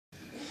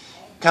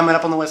Coming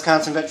up on the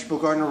Wisconsin Vegetable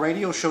Gardener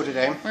Radio Show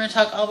today, we're going to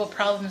talk all about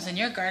problems in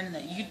your garden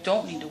that you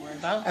don't need to worry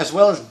about, as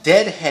well as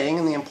deadheading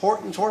and the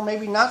important, or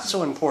maybe not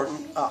so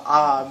important,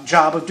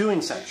 job of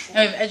doing such. And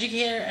we have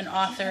educator and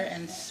author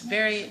and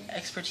very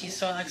expertise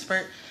soil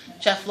expert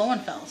Jeff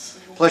Lowenfels.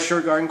 Plus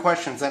your garden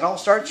questions. That all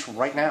starts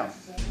right now.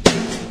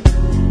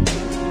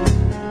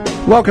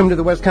 Welcome to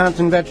the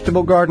Wisconsin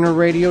Vegetable Gardener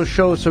Radio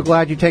Show. So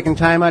glad you're taking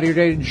time out of your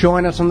day to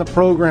join us on the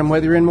program,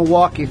 whether you're in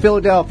Milwaukee,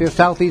 Philadelphia,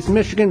 Southeast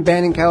Michigan,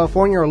 Banning,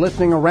 California, or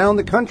listening around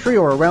the country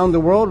or around the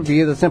world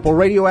via the simple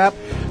radio app,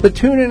 the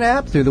TuneIn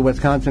app, through the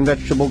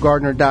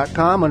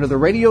WisconsinVegetableGardener.com under the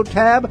radio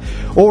tab,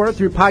 or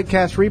through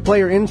podcast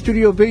replay or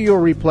in-studio video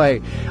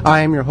replay. I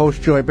am your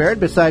host, Joy Baird.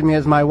 Beside me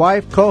is my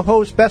wife,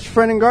 co-host, best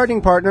friend, and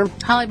gardening partner,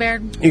 Holly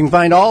Baird. You can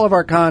find all of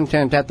our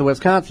content at the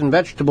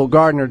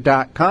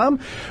WisconsinVegetableGardener.com,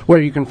 where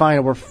you can find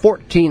over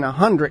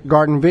 1,400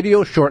 garden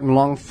videos, short and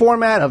long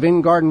format of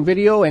in-garden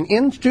video and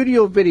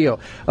in-studio video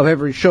of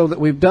every show that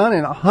we've done,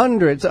 and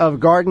hundreds of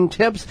garden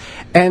tips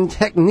and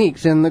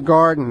techniques in the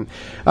garden.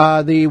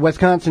 The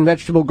Wisconsin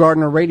Vegetable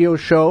Gardener Radio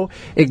Show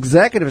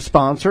executive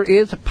sponsor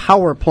is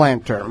Power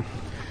Planter.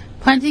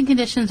 Planting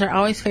conditions are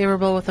always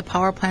favorable with the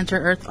Power Planter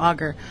Earth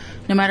Auger.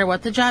 No matter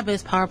what the job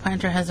is, Power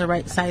Planter has the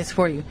right size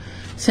for you.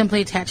 Simply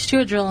attach to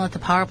a drill and let the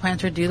Power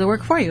Planter do the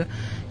work for you.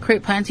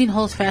 Create planting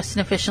holes fast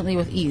and efficiently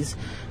with ease.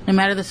 No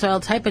matter the soil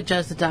type, it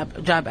does the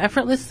job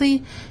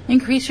effortlessly.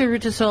 Increase your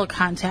root to soil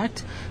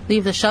contact.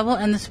 Leave the shovel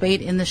and the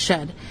spade in the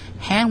shed.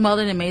 Hand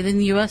welded and made in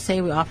the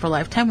USA, we offer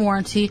lifetime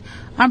warranty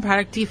on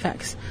product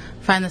defects.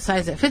 Find the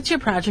size that fits your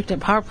project at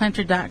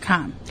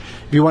powerplanter.com.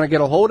 If you want to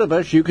get a hold of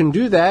us, you can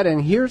do that,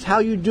 and here's how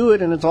you do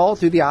it, and it's all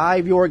through the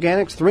IV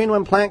Organics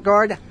 3-in-1 Plant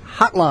Guard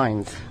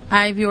hotlines.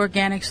 IV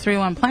Organics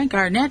 3-in-1 Plant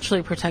Guard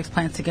naturally protects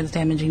plants against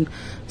damaging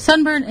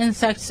sunburn,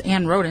 insects,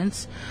 and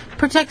rodents,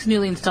 protects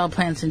newly installed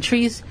plants and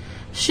trees,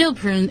 shield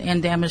prune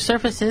and damaged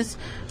surfaces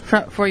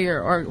for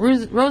your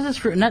roses,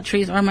 fruit, and nut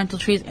trees, ornamental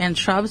trees, and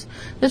shrubs.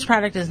 This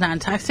product is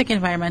non-toxic,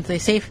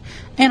 environmentally safe,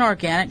 and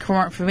organic. For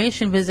more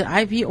information, visit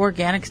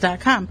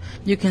ivorganics.com.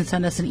 You can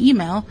send us an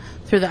email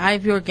through the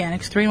IV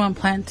Organics 3-in-1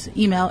 Plant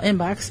email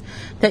inbox.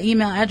 The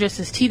email address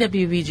is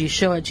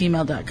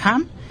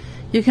twvgshow@gmail.com.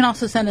 You can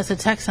also send us a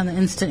text on the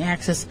Instant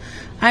Access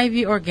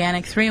IV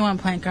Organic 3-in-1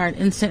 Plant Guard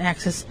Instant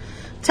Access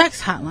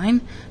text hotline.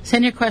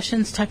 Send your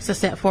questions. Text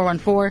us at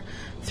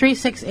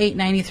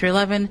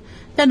 414-368-9311.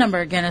 That number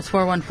again is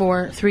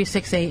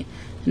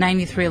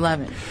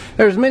 414-368-9311.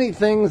 There's many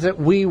things that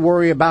we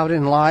worry about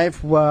in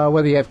life,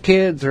 whether you have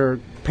kids or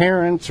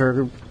parents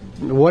or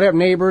whatever,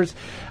 neighbors.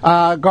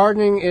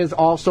 Gardening is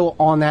also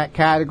on that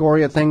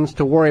category of things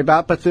to worry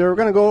about, but we're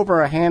going to go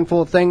over a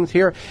handful of things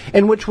here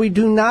in which we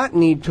do not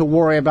need to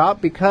worry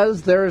about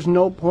because there's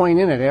no point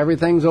in it.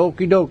 Everything's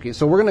okie dokie.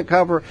 So we're going to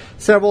cover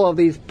several of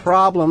these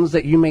problems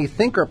that you may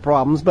think are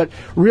problems, but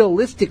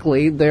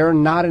realistically they're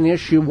not an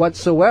issue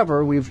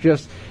whatsoever. We've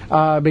just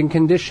been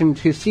conditioned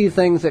to see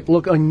things that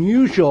look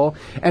unusual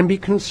and be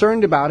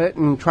concerned about it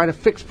and try to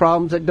fix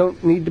problems that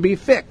don't need to be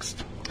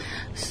fixed.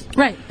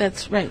 Right,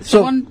 that's right.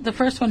 So the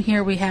first one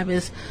here we have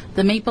is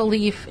the maple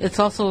leaf. It's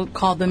also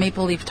called the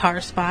maple leaf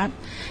tar spot.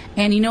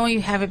 And you know you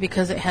have it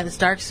because it has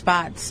dark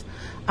spots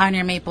on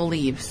your maple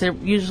leaves. They're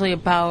usually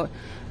about,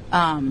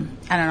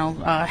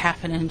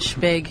 half an inch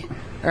big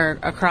or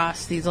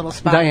across these little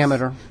spots.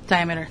 Diameter,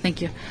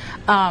 thank you.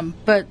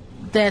 But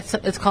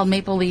it's called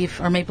maple leaf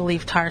or maple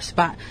leaf tar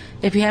spot.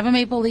 If you have a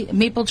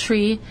maple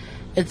tree,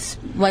 it's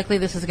likely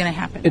this is going to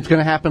happen. It's going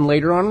to happen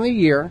later on in the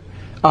year.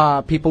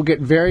 People get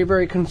very,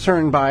 very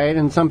concerned by it,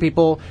 and some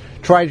people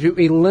try to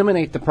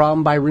eliminate the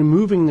problem by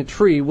removing the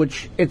tree,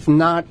 which it's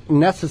not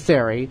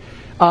necessary.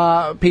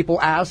 People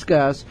ask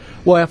us,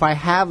 well, if I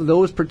have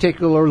those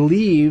particular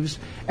leaves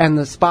and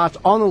the spots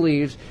on the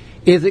leaves,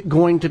 is it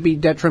going to be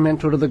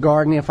detrimental to the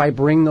garden if I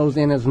bring those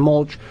in as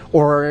mulch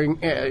or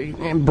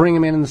bring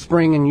them in the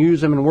spring and use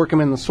them and work them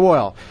in the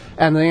soil?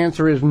 And the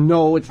answer is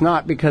no, it's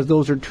not, because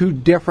those are two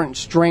different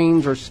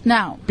strains or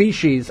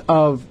species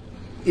of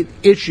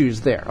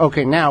issues there.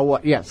 Okay, now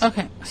what? Yes.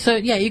 Okay, so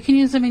yeah, you can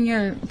use them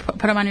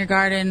put them on your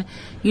garden,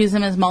 use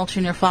them as mulch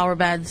in your flower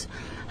beds.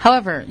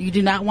 However, you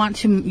do not want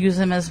to use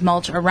them as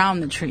mulch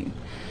around the tree.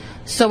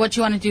 So what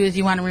you want to do is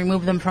you want to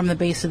remove them from the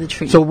base of the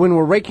tree. So when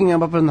we're raking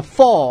them up in the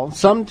fall,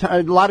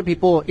 a lot of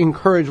people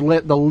encourage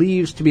the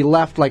leaves to be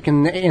left like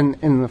in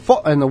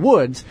the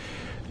woods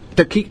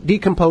to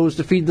decompose,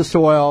 to feed the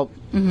soil,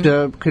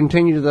 to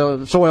continue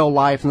the soil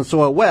life and the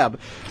soil web.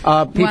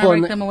 People you want to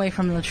rake them away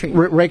from the tree.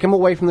 Rake them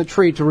away from the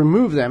tree to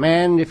remove them.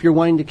 And if you're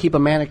wanting to keep a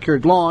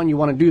manicured lawn, you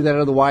want to do that.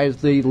 Otherwise,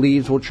 the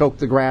leaves will choke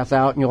the grass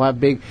out, and you'll have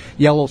big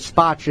yellow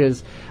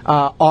spotches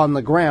on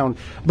the ground.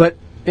 But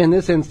in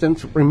this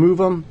instance, remove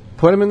them,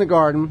 put them in the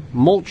garden,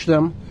 mulch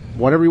them,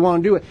 whatever you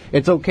want to do.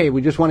 It's okay.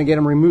 We just want to get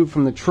them removed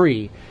from the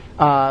tree.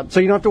 So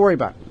you don't have to worry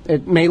about it.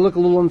 It may look a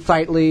little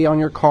unsightly on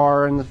your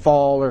car in the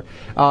fall or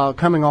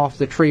coming off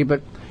the tree,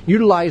 but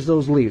utilize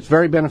those leaves.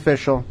 Very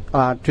beneficial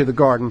to the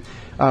garden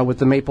with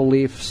the maple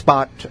leaf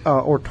spot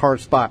or tar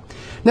spot.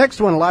 Next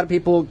one, a lot of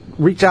people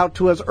reach out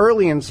to us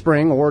early in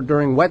spring or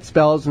during wet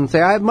spells and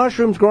say, I have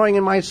mushrooms growing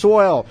in my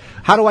soil.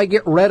 How do I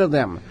get rid of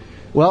them?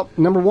 Well,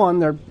 number one,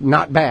 they're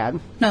not bad.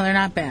 No, they're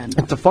not bad.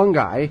 It's a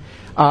fungi.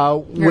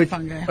 You're a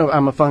fungi.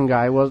 I'm a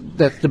fungi. Well,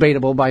 that's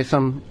debatable by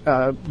some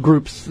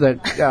groups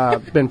that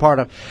I've been part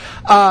of.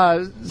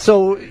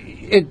 So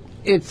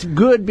it's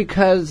good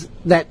because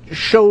that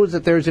shows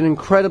that there's an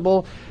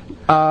incredible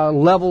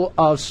level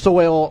of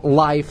soil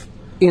life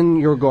in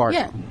your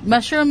garden. Yeah,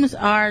 mushrooms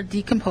are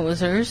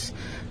decomposers,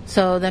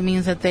 so that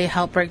means that they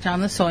help break down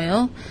the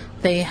soil.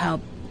 They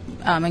help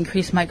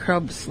increase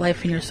microbes'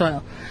 life in your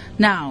soil.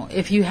 Now,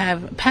 if you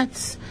have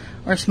pets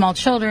or small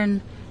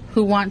children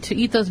who want to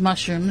eat those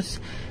mushrooms,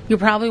 you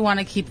probably want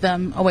to keep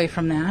them away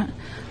from that.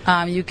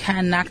 You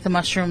can knock the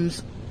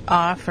mushrooms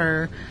off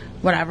or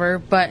whatever,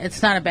 but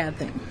it's not a bad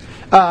thing.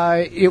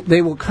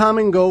 They will come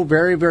and go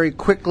very, very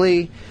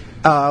quickly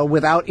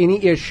without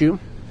any issue.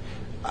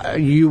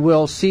 You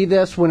will see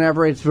this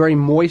whenever it's very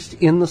moist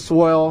in the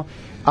soil,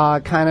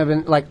 kind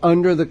of like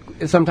under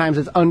the. Sometimes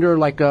it's under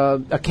like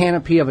a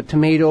canopy of a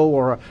tomato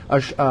or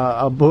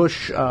a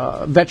bush,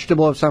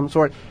 vegetable of some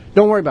sort.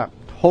 Don't worry about it.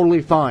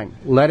 Totally fine.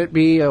 Let it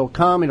be. It'll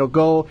come. It'll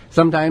go.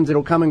 Sometimes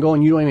it'll come and go,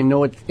 and you don't even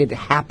know it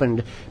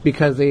happened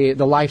because the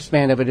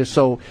lifespan of it is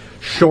so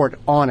short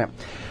on it.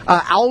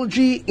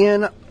 Algae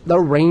in the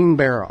rain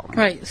barrel.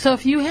 Right. So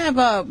if you have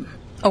a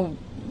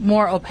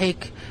more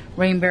opaque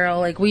rain barrel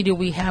like we do,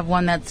 we have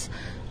one that's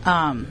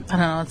I don't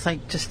know, it's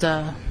like just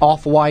a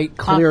off-white,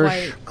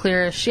 clearish. Off-white,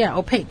 clearish, yeah,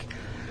 opaque.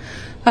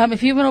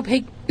 If you have an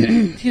opaque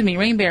excuse me,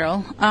 rain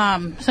barrel,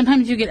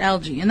 sometimes you get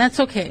algae, and that's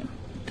okay.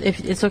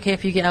 It's okay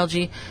if you get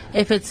algae.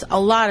 If it's a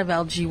lot of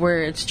algae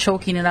where it's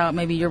choking it out,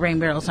 maybe your rain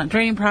barrel's not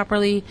draining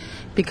properly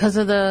because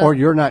of the... Or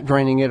you're not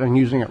draining it and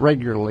using it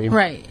regularly.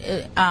 Right.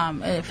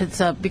 If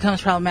it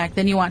becomes problematic,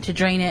 then you want to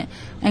drain it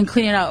and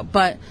clean it out.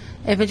 But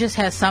if it just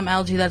has some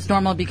algae, that's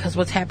normal because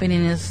what's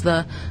happening is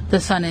the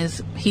sun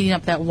is heating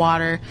up that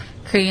water,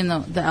 creating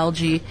the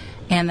algae,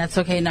 and that's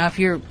okay. Now, if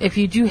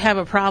you do have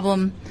a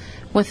problem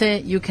with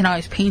it, you can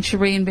always paint your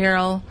rain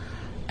barrel,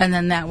 and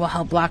then that will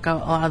help block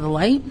out a lot of the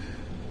light.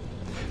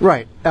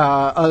 Right.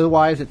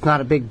 Otherwise, it's not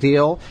a big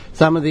deal.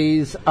 Some of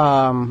these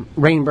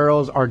rain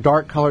barrels are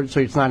dark colored, so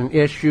it's not an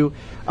issue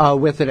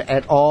with it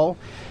at all.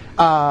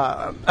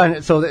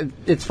 And so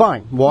it's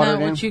fine. Water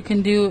now, what you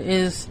can do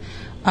is,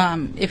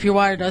 if your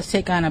water does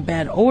take on a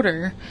bad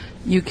odor,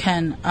 you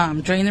can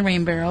drain the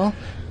rain barrel.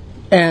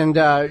 And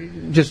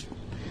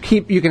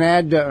you can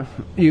add,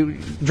 you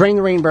drain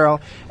the rain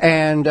barrel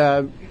and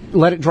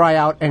let it dry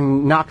out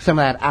and knock some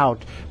of that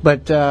out.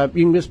 But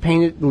you can just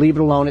paint it, leave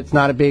it alone. It's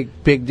not a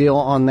big deal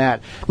on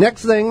that.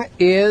 Next thing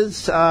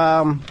is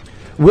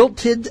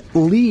wilted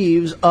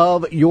leaves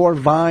of your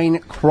vine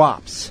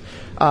crops.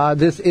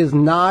 This is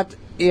not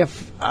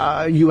if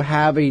you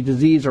have a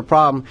disease or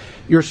problem.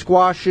 Your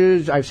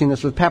squashes, I've seen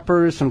this with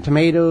peppers, some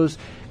tomatoes,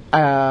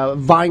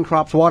 vine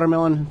crops,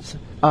 watermelons,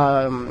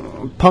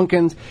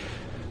 pumpkins,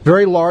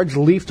 very large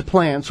leafed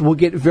plants will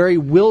get very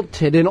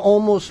wilted and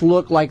almost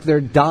look like they're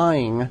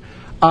dying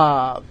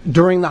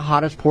during the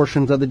hottest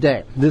portions of the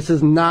day. This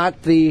is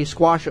not the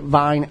squash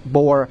vine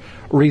borer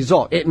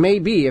result. It may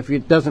be if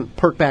it doesn't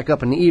perk back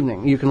up in the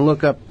evening. You can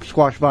look up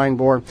squash vine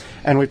borer,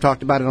 and we've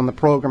talked about it on the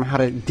program, how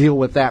to deal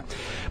with that.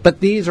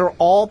 But these are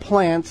all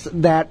plants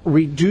that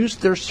reduce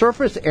their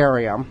surface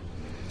area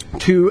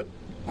to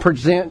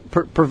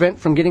prevent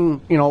from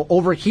getting,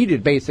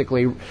 overheated,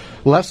 basically.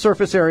 Less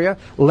surface area,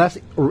 less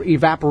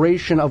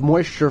evaporation of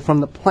moisture from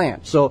the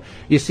plant. So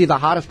you see the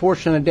hottest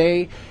portion of the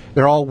day,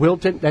 they're all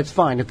wilted, that's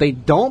fine. If they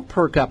don't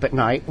perk up at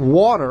night,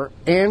 water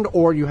and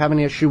or you have an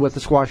issue with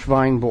the squash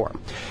vine borer.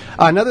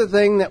 Another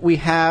thing that we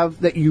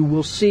have that you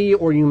will see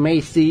or you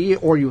may see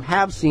or you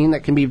have seen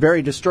that can be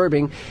very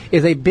disturbing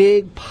is a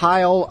big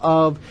pile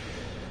of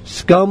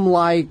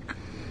scum-like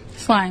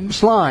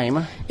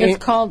slime. It's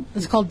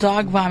called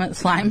dog vomit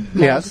slime.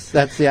 Yes,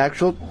 that's the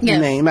actual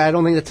name. I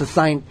don't think it's a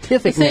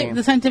scientific name.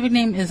 The scientific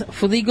name is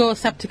Fuligo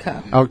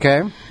septica.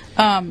 Okay.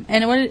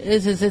 And what it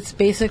is it's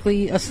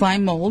basically a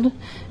slime mold.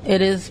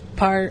 It is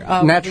part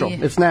of natural.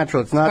 It's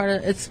natural. It's not.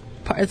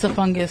 It's a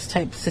fungus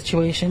type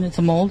situation. It's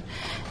a mold,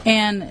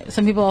 and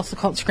some people also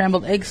call it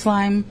scrambled egg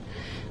slime.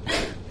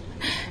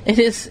 It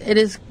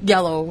is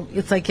yellow.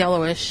 It's like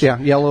yellowish. Yeah,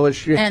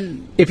 yellowish.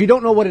 And if you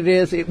don't know what it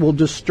is, it will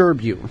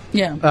disturb you.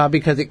 Yeah.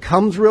 Because it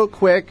comes real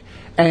quick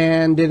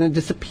and then it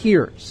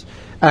disappears.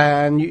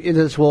 And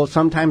this will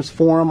sometimes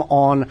form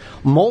on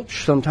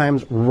mulch,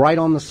 sometimes right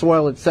on the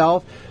soil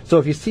itself. So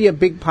if you see a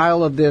big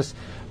pile of this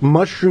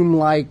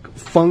mushroom-like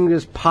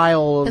fungus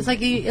pile, it's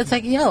like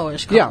a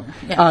yellowish color.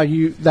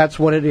 Yeah. That's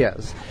what it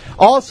is.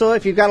 Also,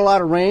 if you've got a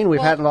lot of rain,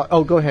 we've had a lot.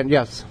 Oh, go ahead.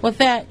 Yes. With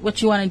that,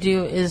 what you want to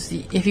do is,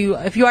 if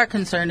you are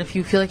concerned, if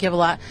you feel like you have a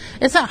lot,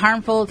 it's not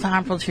harmful. It's not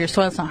harmful to your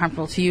soil. It's not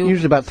harmful to you.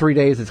 Usually about 3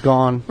 days, it's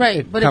gone.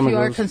 Right. But if you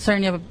are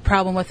concerned, you have a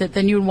problem with it,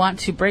 then you would want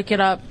to break it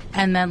up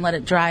and then let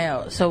it dry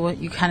out. So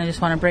you kind of just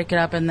want to break it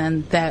up and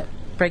then that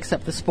breaks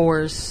up the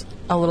spores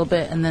a little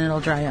bit, and then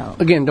it'll dry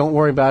out. Again, don't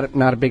worry about it.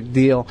 Not a big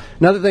deal.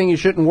 Another thing you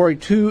shouldn't worry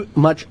too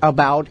much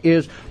about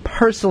is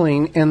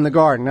purslane in the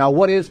garden. Now,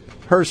 what is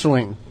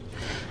purslane?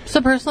 So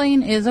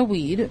purslane is a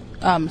weed.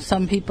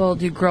 Some people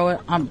do grow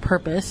it on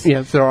purpose.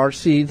 Yes, there are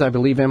seeds. I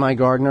believe M.I.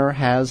 Gardner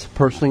has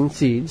purslane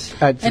seeds.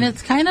 And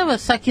it's kind of a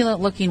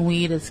succulent-looking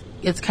weed.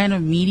 It's kind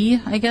of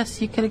meaty, I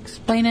guess you could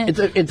explain it.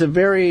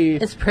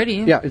 It's pretty.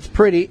 Yeah, it's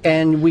pretty,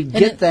 and we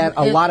get that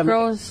a lot of... It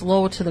grows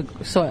low to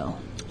the soil.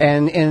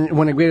 And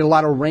when we get a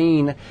lot of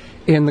rain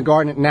in the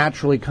garden, it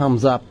naturally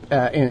comes up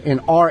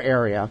in our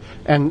area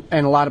and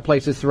a lot of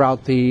places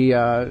throughout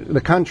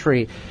the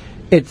country.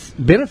 It's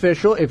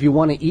beneficial if you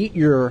want to eat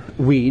your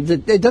weeds.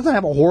 It doesn't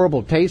have a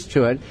horrible taste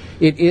to it.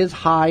 It is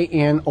high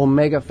in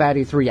omega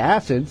fatty 3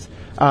 acids.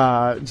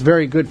 It's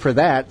very good for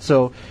that.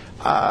 So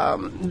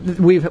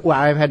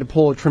I've had to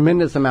pull a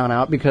tremendous amount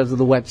out because of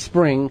the wet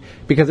spring,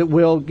 because it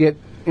will get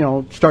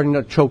starting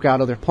to choke out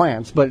other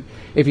plants. But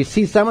if you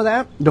see some of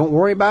that, don't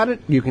worry about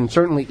it. You can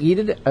certainly eat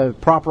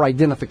it. Proper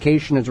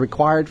identification is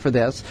required for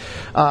this.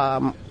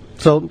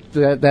 So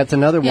that's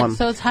another one.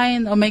 So it's high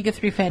in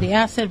omega-3 fatty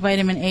acid,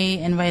 vitamin A,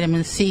 and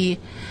vitamin C.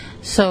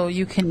 So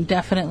you can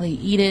definitely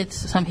eat it.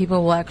 Some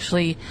people will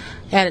actually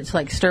add it to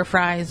like stir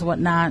fries,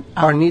 whatnot.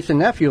 Our niece and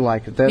nephew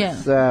like it.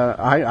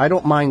 I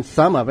don't mind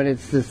some of it.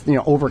 It's just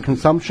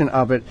overconsumption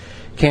of it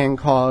can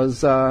cause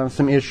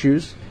some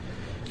issues.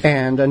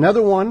 And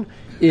another one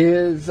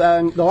is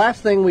the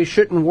last thing we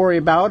shouldn't worry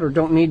about or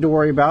don't need to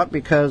worry about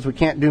because we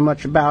can't do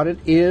much about it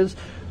is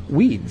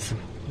weeds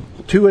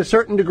to a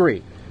certain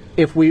degree.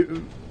 If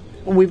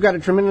we've got a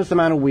tremendous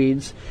amount of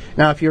weeds.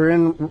 Now, if you're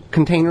in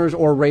containers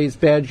or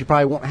raised beds, you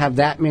probably won't have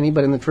that many,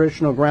 but in the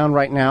traditional ground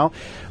right now,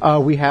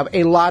 we have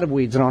a lot of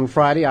weeds. And on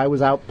Friday, I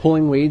was out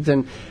pulling weeds,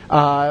 and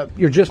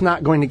you're just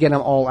not going to get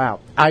them all out.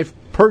 I've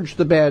purged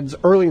the beds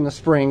early in the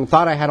spring,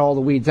 thought I had all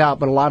the weeds out,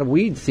 but a lot of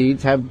weed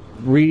seeds have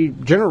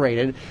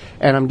regenerated,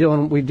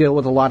 and we deal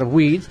with a lot of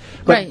weeds.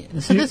 But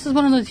right. So this is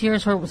one of those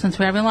years where, since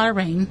we're having a lot of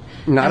rain,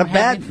 not a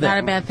bad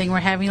thing. We're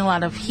having a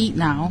lot of heat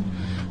now.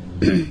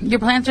 Your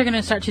plants are going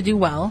to start to do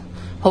well,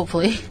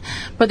 hopefully,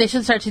 but they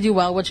should start to do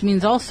well, which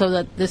means also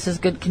that this is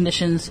good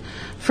conditions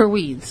for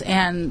weeds.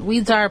 And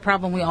weeds are a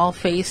problem we all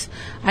face.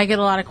 I get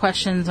a lot of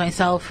questions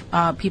myself.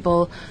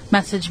 People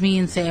message me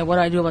and say, what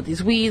do I do about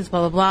these weeds,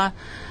 blah, blah,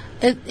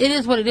 blah. It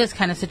is what it is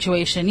kind of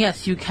situation.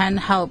 Yes, you can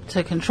help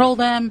to control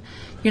them.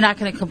 You're not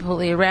going to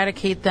completely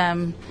eradicate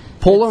them.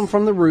 Pull them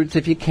from the roots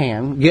if you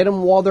can. Get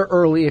them while they're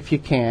early if you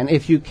can.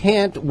 If you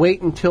can't,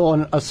 wait until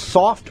a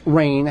soft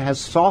rain has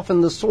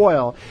softened the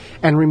soil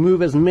and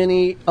remove as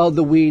many of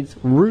the weeds,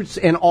 roots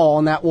and all,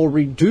 and that will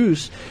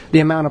reduce the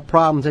amount of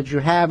problems that you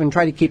have, and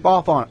try to keep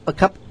up on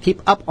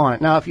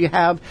it. Now, if you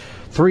have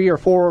 300 or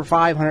 400 or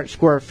 500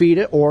 square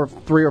feet or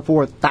 3,000 or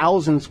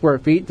 4,000 square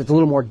feet, that's a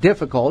little more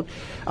difficult.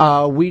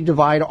 We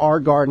divide our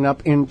garden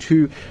up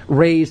into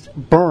raised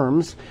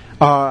berms,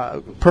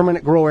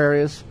 permanent grow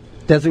areas,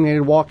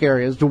 designated walk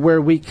areas, to where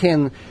we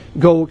can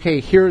go, okay,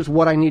 here's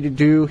what I need to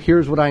do,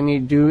 here's what I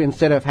need to do,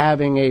 instead of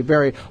having a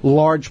very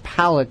large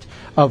palette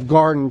of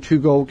garden to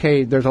go,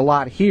 okay, there's a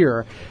lot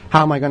here,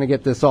 how am I going to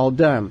get this all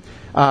done?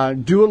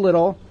 Do a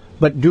little,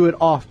 but do it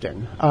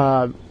often.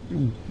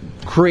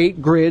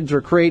 Create grids,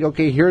 or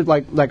okay, here's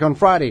like on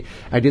Friday,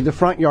 I did the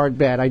front yard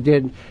bed, I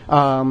did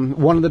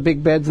one of the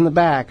big beds in the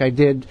back, I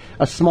did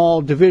a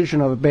small division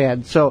of a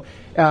bed, so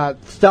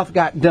stuff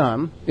got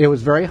done. It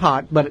was very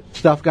hot, but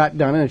stuff got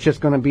done, and it's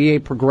just going to be a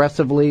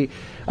progressive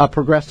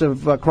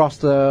across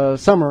the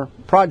summer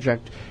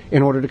project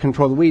in order to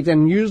control the weeds.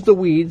 And use the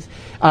weeds,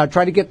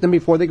 try to get them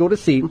before they go to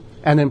seed,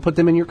 and then put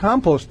them in your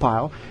compost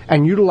pile,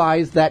 and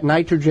utilize that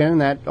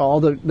nitrogen and all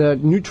the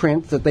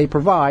nutrients that they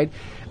provide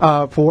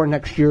for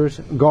next year's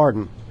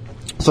garden.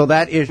 So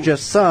that is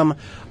just some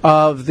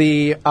of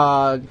the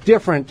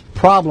different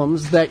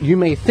problems that you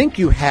may think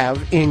you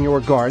have in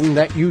your garden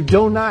that you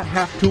do not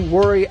have to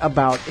worry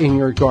about in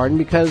your garden,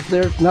 because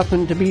there's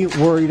nothing to be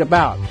worried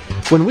about.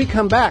 When we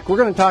come back, we're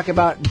going to talk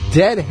about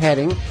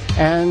deadheading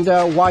and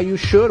why you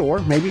should or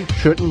maybe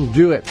shouldn't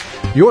do it.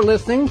 You're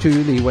listening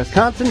to the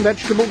Wisconsin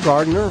Vegetable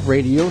Gardener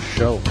Radio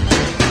Show.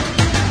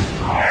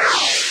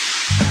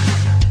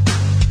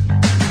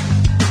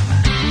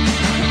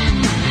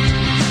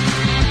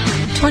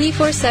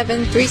 24/7,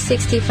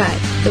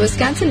 365. The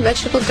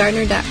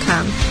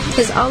WisconsinVegetableGardener.com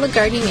has all the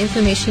gardening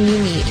information you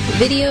need.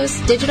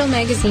 Videos, digital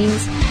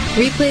magazines,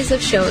 replays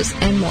of shows,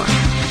 and more.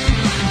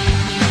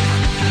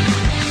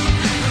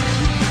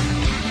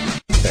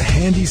 The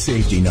Handy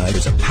Safety Knife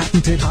is a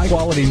patented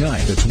high-quality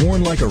knife that's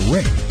worn like a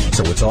ring,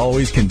 so it's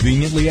always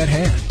conveniently at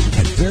hand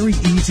and very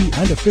easy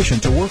and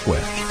efficient to work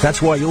with.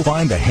 That's why you'll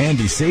find the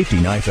Handy Safety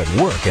Knife at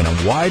work in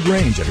a wide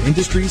range of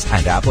industries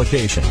and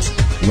applications.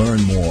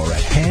 Learn more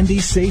at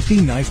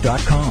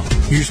HandySafetyKnife.com.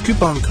 Use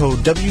coupon code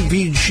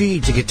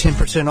WVG to get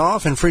 10%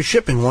 off and free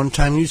shipping,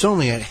 one-time use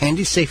only, at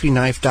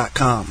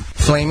HandySafetyKnife.com.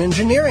 Flame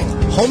Engineering,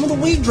 home of the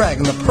Weed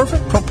Dragon, the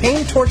perfect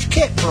propane torch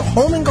kit for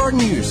home and garden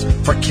use.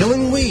 For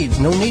killing weeds,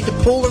 no need to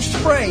pull or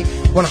spray,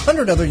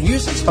 100 other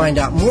uses. Find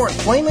out more at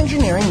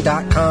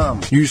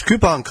flameengineering.com. Use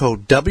coupon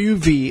code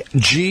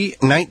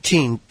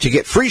WVG19 to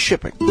get free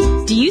shipping.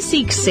 Do you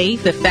seek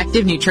safe,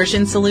 effective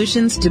nutrition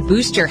solutions to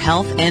boost your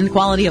health and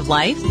quality of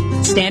life?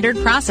 Standard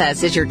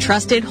Process is your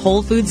trusted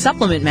whole food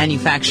supplement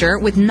manufacturer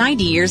with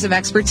 90 years of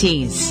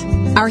expertise.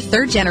 Our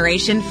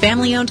third-generation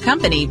family-owned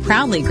company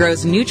proudly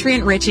grows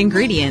nutrient-rich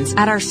ingredients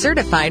at our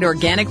certified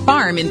organic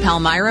farm in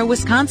Palmyra,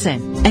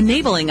 Wisconsin,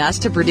 enabling us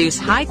to produce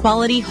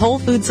high-quality whole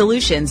food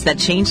solutions that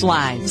change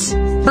lives.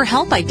 For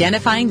help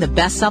identifying the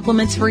best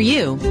supplements for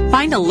you,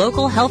 find a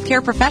local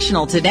healthcare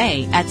professional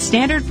today at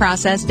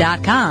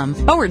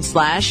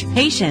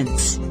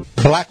standardprocess.com/patients.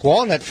 Black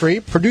walnut tree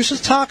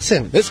produces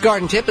toxin. This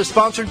garden tip is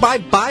sponsored by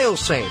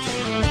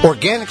BioSafe,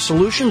 organic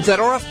solutions that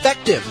are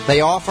effective.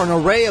 They offer an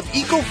array of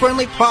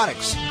eco-friendly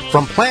products,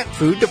 from plant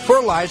food to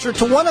fertilizer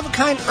to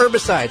one-of-a-kind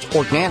herbicides,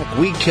 organic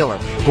weed killer.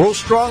 Grow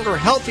stronger,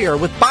 healthier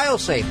with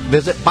BioSafe.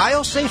 Visit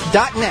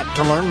biosafe.net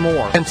to learn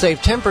more and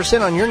save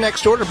 10% on your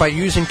next order by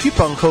using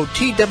coupon code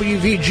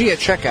TWVG at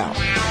checkout.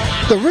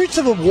 The roots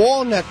of a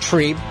walnut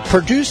tree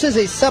produces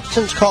a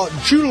substance called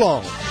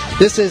Julong.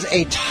 This is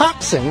a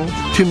toxin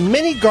to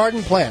many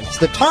garden plants.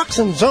 The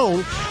toxin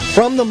zone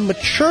from the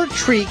mature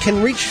tree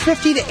can reach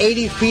 50 to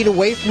 80 feet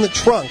away from the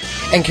trunk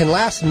and can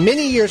last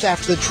many years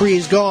after the tree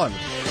is gone.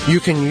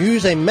 You can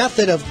use a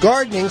method of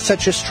gardening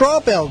such as straw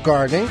bale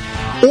gardening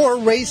or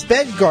raised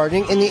bed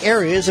gardening in the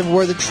areas of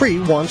where the tree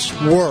once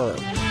were.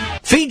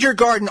 Feed your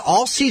garden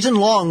all season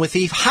long with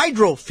the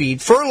Hydro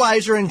Feed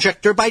Fertilizer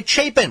Injector by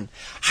Chapin.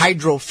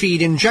 Hydro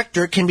Feed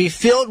Injector can be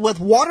filled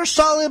with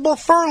water-soluble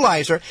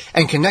fertilizer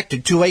and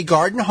connected to a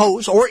garden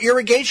hose or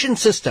irrigation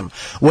system,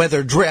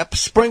 whether drip,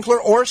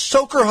 sprinkler, or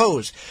soaker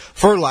hose.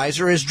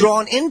 Fertilizer is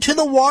drawn into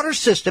the water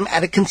system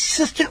at a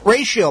consistent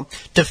ratio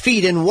to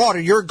feed and water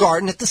your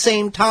garden at the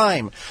same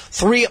time.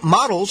 3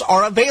 models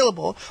are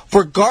available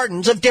for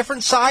gardens of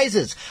different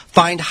sizes.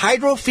 Find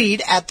Hydro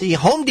Feed at the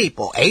Home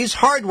Depot, Ace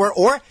Hardware,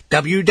 or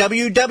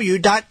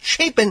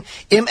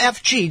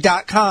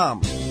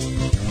www.chapinmfg.com.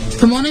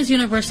 Pomona's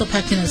Universal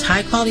Pectin is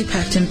high-quality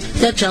pectin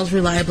that gels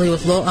reliably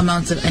with low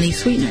amounts of any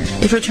sweetener.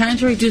 If you're trying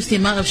to reduce the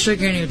amount of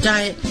sugar in your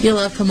diet, you'll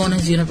love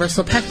Pomona's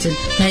Universal Pectin.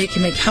 Now you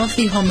can make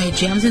healthy homemade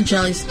jams and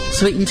jellies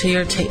sweetened to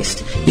your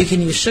taste. You can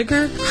use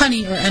sugar,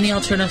 honey, or any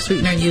alternative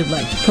sweetener you'd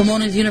like.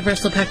 Pomona's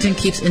Universal Pectin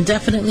keeps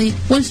indefinitely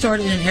when stored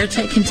in an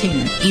airtight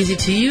container. Easy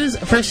to use,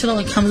 versatile,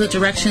 and comes with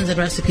directions and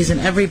recipes in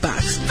every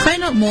box.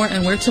 Find out more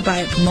and where to buy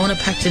at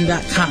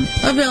PomonaPectin.com.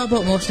 Available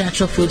at most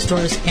natural food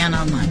stores and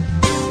online.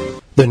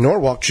 The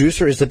Norwalk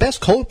juicer is the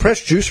best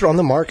cold-pressed juicer on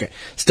the market.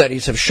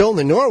 Studies have shown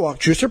the Norwalk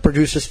juicer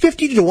produces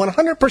 50 to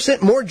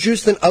 100% more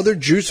juice than other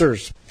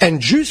juicers.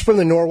 And juice from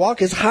the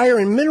Norwalk is higher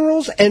in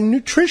minerals and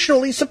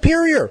nutritionally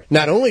superior.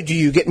 Not only do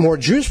you get more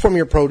juice from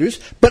your produce,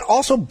 but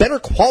also better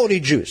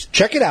quality juice.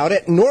 Check it out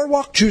at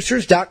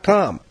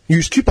norwalkjuicers.com.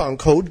 Use coupon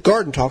code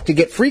GARDENTALK to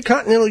get free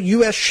continental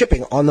U.S.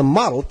 shipping on the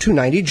Model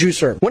 290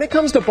 juicer. When it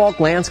comes to bulk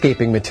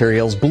landscaping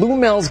materials, Blue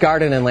Mills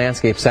Garden and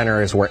Landscape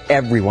Center is where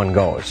everyone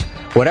goes.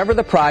 Whatever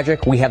the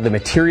project, we have the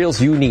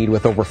materials you need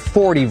with over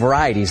 40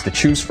 varieties to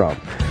choose from.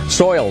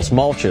 Soils,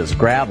 mulches,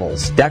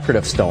 gravels,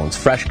 decorative stones,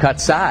 fresh cut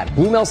sod.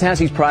 Blue Mills has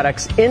these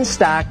products in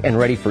stock and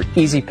ready for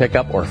easy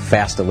pickup or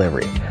fast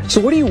delivery.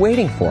 So what are you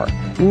waiting for?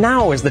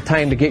 Now is the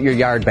time to get your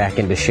yard back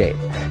into shape.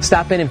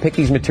 Stop in and pick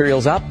these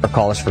materials up or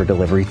call us for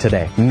delivery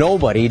today.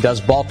 Nobody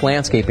does bulk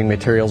landscaping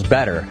materials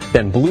better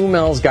than Blue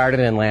Mills Garden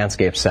and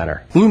Landscape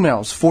Center. Blue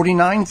Mills,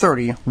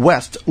 4930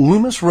 West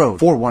Loomis Road,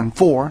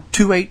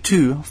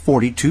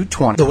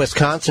 414-282-4220. The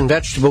Wisconsin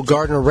Vegetable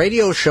Gardener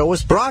Radio Show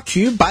is brought to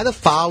you by the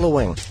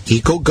following: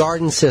 Eco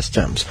Garden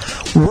Systems,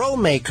 Row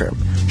Maker,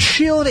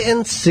 Shield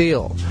and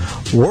Seal,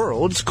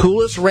 World's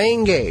Coolest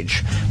Rain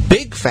Gauge,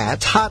 Big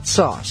Fats Hot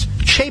Sauce,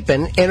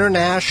 Chapin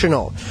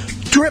International,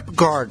 Drip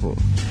Garden,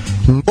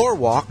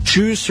 Norwalk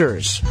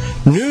Juicers,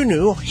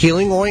 Nunu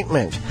Healing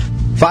Ointment,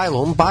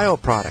 Phylum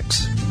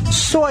Bioproducts,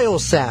 Soil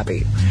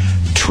Savvy,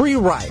 Tree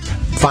Ripe.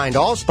 Find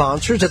all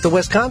sponsors at the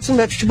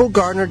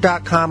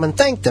WisconsinVegetableGardener.com and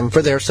thank them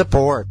for their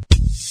support.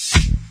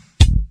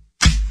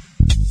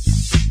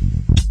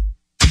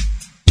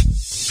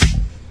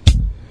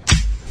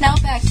 Now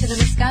back to the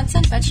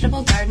Wisconsin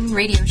Vegetable Garden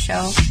Radio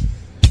Show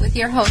with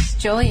your hosts,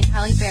 Joey and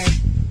Holly Berry.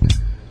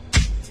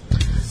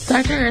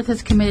 Dr. Earth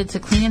is committed to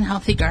clean and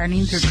healthy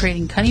gardening through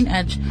creating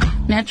cutting-edge,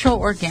 natural,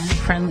 organic,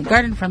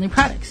 garden-friendly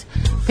products.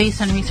 Based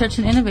on research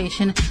and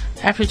innovation,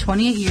 after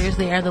 28 years,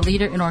 they are the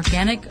leader in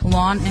organic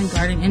lawn and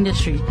garden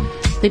industry.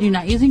 They do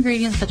not use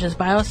ingredients such as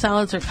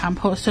biosolids or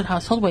composted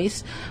household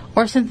waste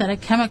or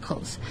synthetic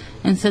chemicals.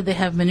 Instead, they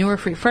have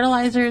manure-free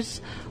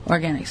fertilizers,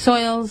 organic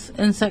soils,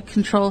 insect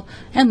control,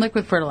 and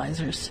liquid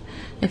fertilizers.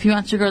 If you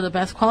want to grow the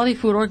best quality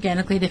food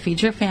organically to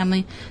feed your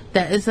family,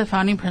 that is the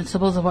founding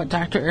principles of what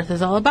Dr. Earth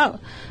is all about.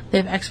 They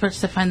have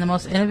experts to find the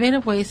most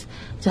innovative ways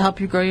to help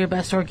you grow your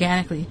best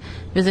organically.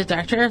 Visit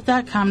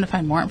drearth.com to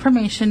find more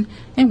information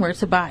and where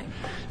to buy.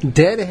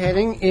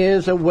 Deadheading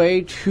is a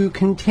way to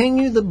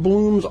continue the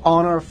blooms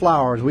on our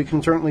flowers. We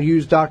can certainly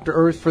use Dr.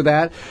 Earth for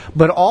that,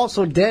 but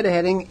also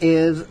deadheading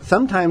is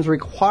sometimes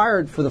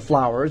required for the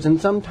flowers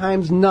and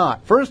sometimes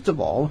not. First of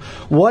all,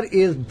 what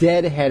is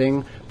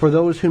deadheading for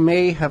those who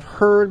may have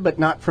heard but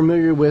not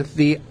familiar with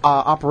the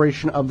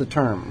operation of the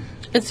term?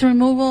 It's the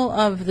removal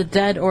of the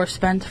dead or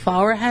spent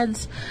flower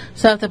heads.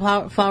 So if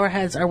the flower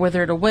heads are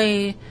withered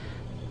away,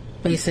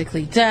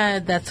 basically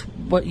dead, that's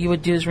what you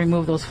would do, is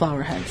remove those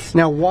flower heads.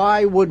 Now,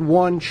 why would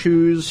one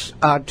choose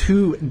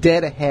to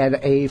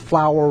deadhead a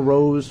flower,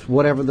 rose,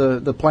 whatever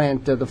the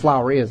plant, the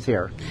flower is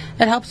here?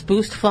 It helps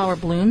boost flower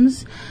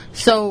blooms.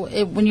 So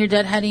when you're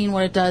deadheading,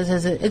 what it does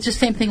is it's just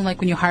the same thing like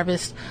when you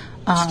harvest.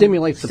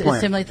 Stimulates the plant. It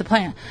stimulates the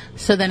plant.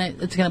 So then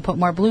it's going to put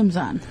more blooms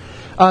on.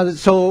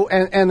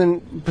 And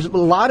then a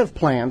lot of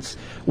plants,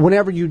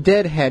 whenever you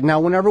deadhead,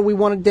 now whenever we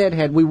want to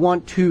deadhead, we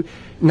want to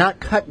not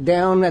cut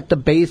down at the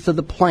base of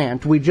the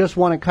plant. We just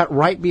want to cut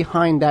right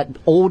behind that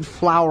old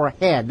flower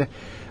head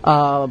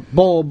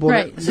bulb.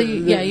 Right. So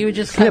you would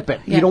just snip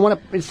it. Yeah. You don't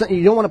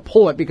want to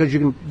pull it because you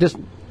can just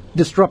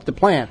disrupt the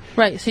plant.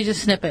 Right. So you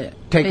just snip it.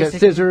 Take a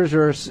scissors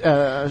or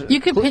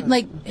you could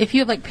if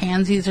you have like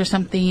pansies or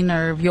something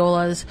or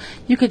violas,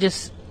 you could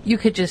just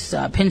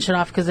pinch it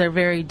off because they're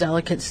very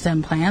delicate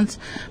stem plants,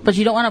 but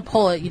you don't want to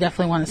pull it. You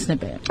definitely want to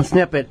snip it.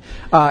 Snip it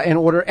in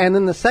order, and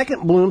then the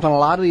second blooms on a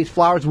lot of these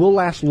flowers will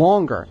last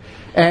longer,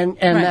 and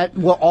right. That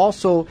will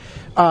also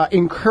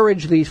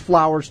encourage these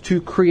flowers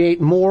to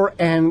create more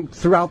and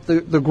throughout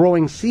the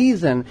growing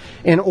season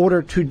in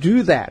order to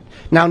do that.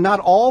 Now, not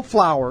all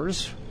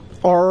flowers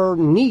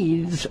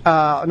need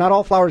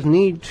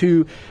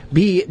to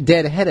be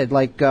deadheaded,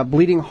 like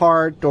bleeding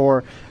heart,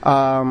 or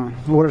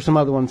what are some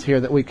other ones here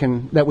that we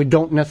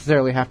don't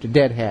necessarily have to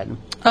deadhead?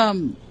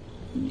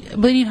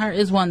 Bleeding heart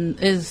is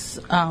ones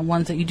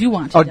that you do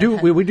want to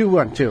deadhead. We do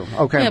want to.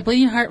 Okay. Yeah,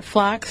 bleeding heart,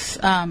 phlox,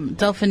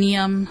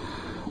 delphinium,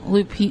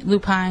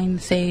 lupine,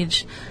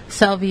 sage,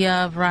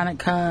 salvia,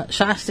 veronica,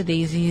 shasta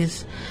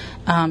daisies,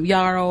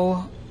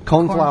 yarrow,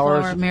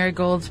 coneflowers,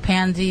 marigolds,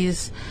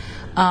 pansies,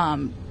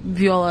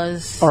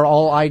 violas are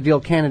all ideal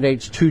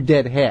candidates to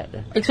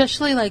deadhead.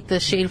 Especially like the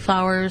shade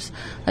flowers,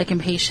 like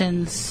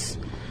impatiens,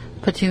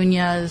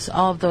 petunias,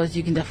 all of those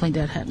you can definitely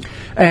deadhead.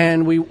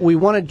 And we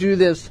want to do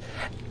this.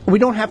 We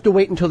don't have to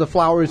wait until the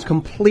flower is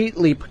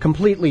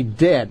completely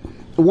dead.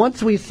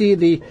 Once we see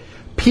the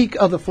peak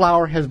of the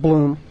flower has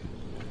bloomed,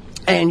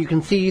 and you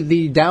can see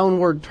the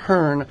downward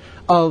turn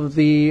of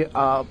the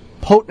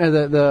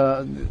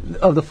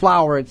of the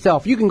flower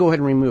itself, you can go ahead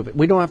and remove it.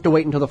 We don't have to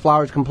wait until the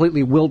flower is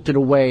completely wilted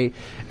away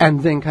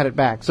and then cut it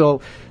back.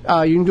 So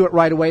you can do it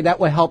right away. That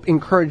will help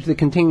encourage the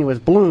continuous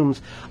blooms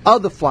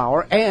of the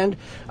flower. And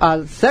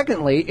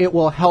secondly, it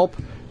will help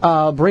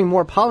bring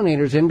more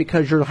pollinators in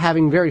because you're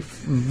having very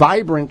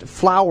vibrant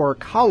flower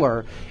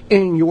color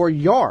in your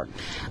yard.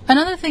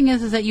 Another thing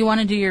is that you want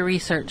to do your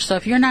research. So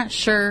if you're not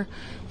sure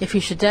if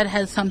you should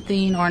deadhead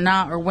something or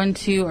not, or when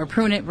to, or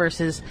prune it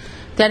versus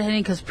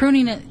deadheading, because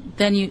pruning it,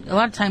 then a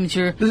lot of times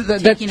you're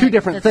that's two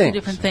different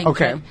things.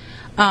 Okay.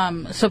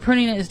 Right? So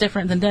pruning it is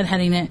different than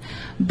deadheading it,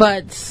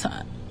 but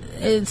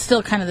it's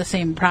still kind of the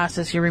same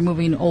process. You're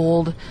removing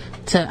old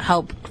to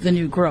help the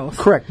new growth.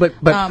 Correct, but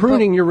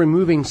pruning, you're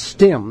removing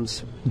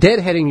stems.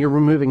 Deadheading, you're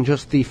removing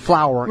just the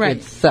flower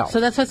itself.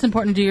 So that's what's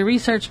important to do your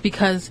research,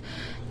 because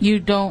if you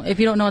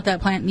don't know what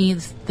that plant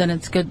needs, then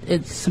it's good.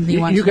 It's something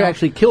you want to know. You can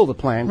actually kill the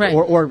plant, right,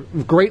 or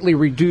greatly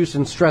reduce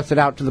and stress it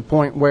out to the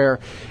point where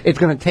it's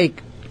going to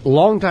take a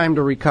long time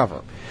to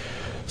recover.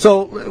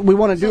 So we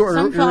want to do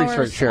our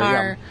research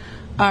here.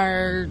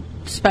 Are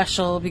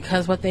special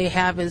because what they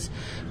have is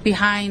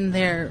behind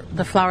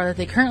the flower that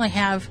they currently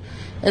have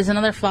is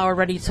another flower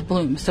ready to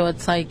bloom. So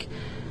it's like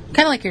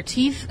kind of like your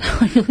teeth.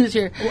 When you lose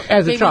your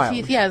baby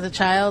teeth, as a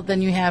child,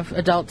 then you have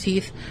adult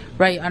teeth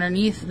right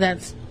underneath.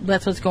 That's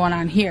what's going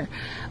on here.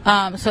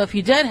 So if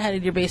you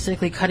deadheaded, you're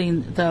basically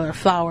cutting the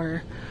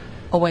flower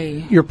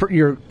away.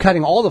 You're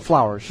cutting all the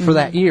flowers for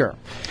that year.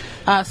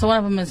 So one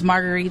of them is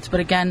marguerites, but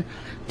again,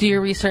 do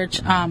your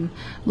research.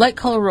 Light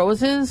color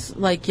roses,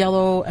 like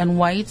yellow and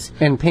white.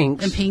 And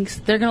pinks.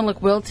 They're going to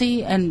look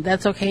wilty, and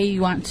that's okay.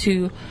 You want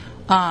to,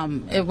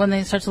 when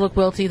they start to look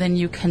wilty, then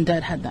you can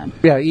deadhead them.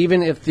 Yeah,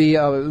 even if the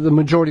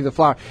majority of the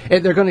flower,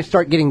 they're going to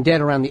start getting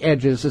dead around the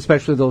edges,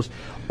 especially those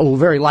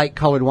very light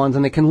colored ones,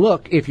 and they can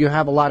look, if you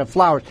have a lot of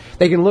flowers,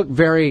 they can look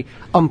very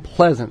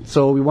unpleasant.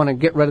 So we want to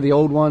get rid of the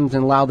old ones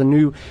and allow the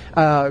new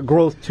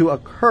growth to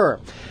occur.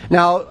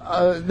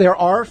 Now, there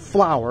are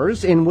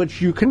flowers in which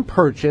you can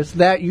purchase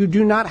that you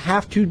do not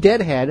have to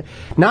deadhead,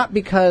 not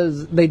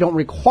because they don't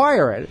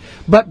require it,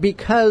 but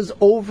because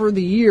over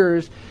the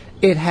years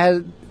it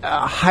has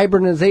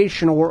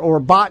hibernization or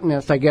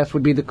botanists, I guess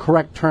would be the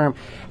correct term,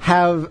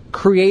 have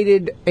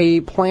created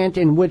a plant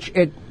in which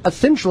it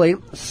essentially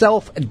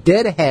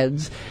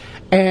self-deadheads,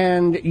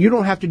 and you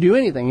don't have to do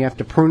anything. You have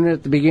to prune it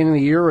at the beginning of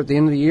the year or at the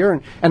end of the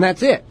year, and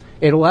that's it.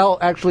 It'll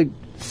actually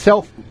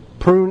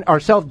self-prune or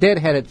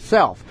self-deadhead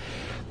itself.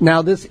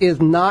 Now, this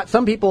is not,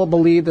 some people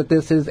believe that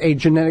this is a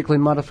genetically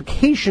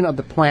modification of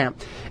the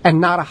plant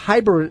and not a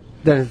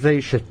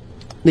hybridization.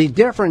 The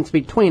difference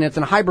between it's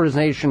a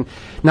hybridization,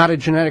 not a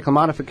genetic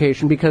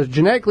modification, because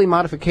genetically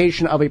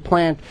modification of a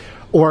plant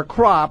or a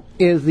crop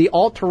is the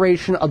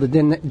alteration of the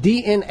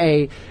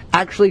DNA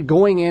actually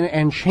going in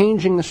and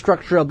changing the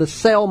structure of the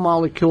cell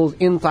molecules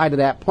inside of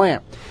that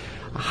plant.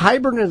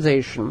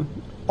 Hybridization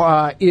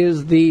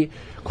is the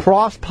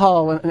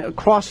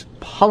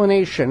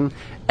cross-pollination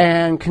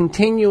and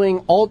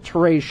continuing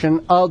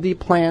alteration of the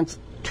plants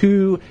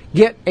to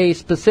get a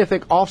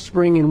specific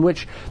offspring in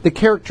which the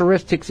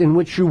characteristics in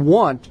which you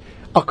want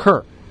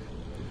occur.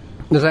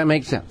 Does that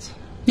make sense?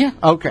 Yeah.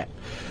 Okay.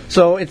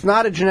 So it's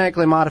not a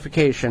genetically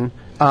modification,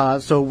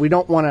 so we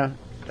don't want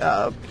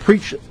to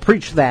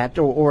preach that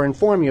or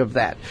inform you of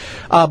that.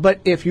 But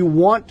if you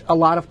want a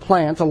lot of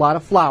plants, a lot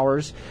of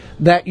flowers,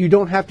 that you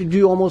don't have to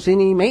do almost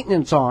any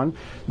maintenance on,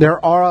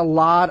 there are a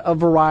lot of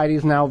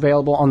varieties now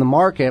available on the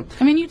market.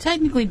 I mean, you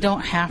technically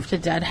don't have to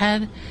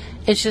deadhead.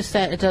 It's just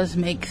that it does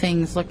make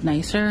things look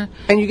nicer,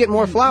 and you get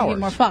more flowers. You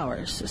get more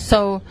flowers.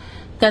 So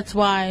that's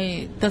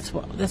why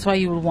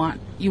you would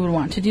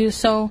want to do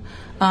so.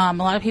 A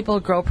lot of people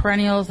grow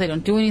perennials. They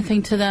don't do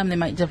anything to them. They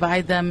might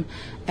divide them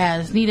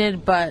as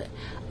needed, but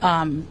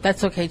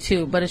that's okay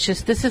too. But it's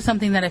just, this is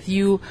something that if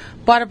you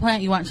bought a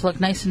plant, you want it to look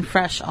nice and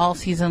fresh all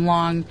season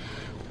long.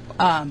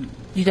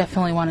 You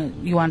definitely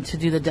want to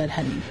do the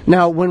deadheading.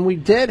 Now, when we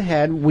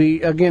deadhead,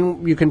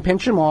 you can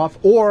pinch them off,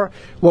 or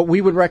what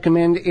we would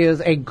recommend is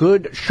a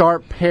good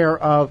sharp pair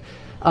of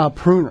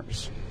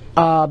pruners,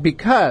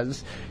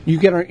 because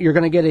you're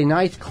going to get a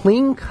nice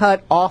clean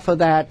cut off of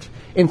that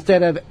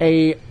instead of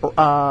a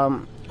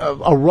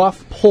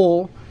rough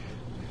pull,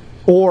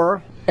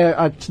 or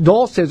a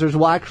dull scissors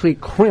will actually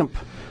crimp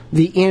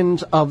the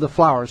ends of the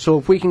flowers. So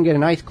if we can get a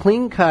nice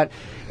clean cut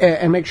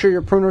and make sure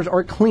your pruners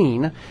are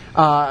clean,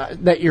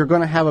 that you're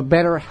going to have a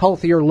better,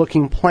 healthier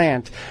looking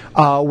plant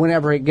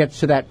whenever it gets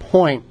to that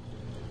point.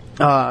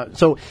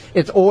 So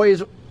it's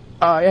always,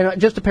 and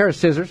just a pair of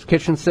scissors,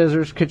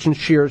 kitchen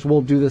shears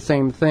will do the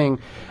same thing.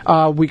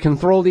 We can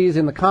throw these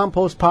in the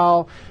compost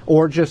pile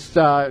or just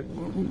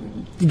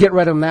get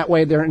rid of them that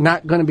way. They're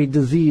not going to be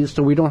diseased,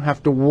 so we don't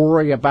have to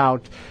worry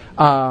about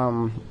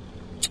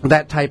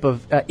that type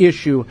of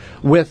issue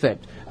with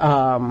it.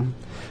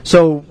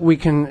 So we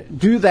can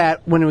do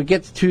that when it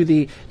gets to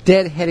the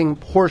deadheading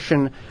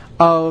portion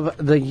of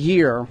the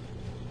year,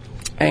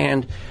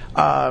 and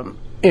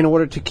in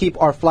order to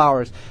keep our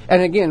flowers.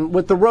 And again,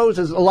 with the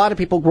roses, a lot of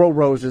people grow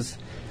roses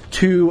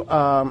to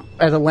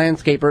as a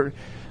landscaper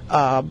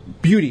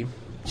beauty.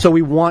 So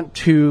we want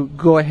to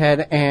go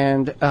ahead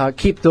and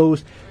keep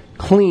those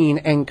clean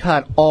and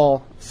cut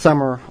all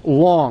summer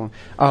long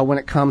when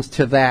it comes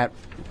to that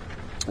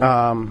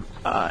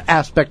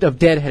aspect of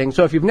deadheading.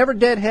 So if you've never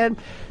deadhead,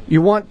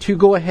 you want to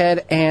go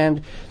ahead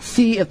and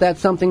see if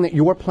that's something that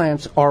your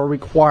plants are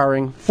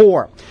requiring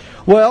for.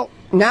 Well,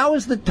 now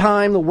is the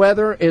time. The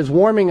weather is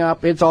warming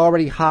up. It's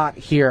already hot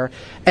here.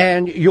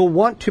 And you'll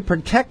want to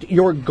protect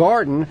your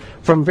garden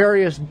from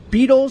various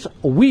beetles,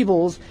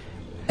 weevils,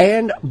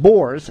 and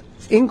borers,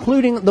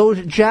 including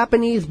those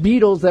Japanese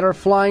beetles that are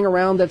flying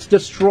around that's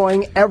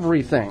destroying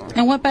everything.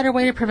 And what better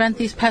way to prevent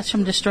these pests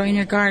from destroying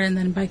your garden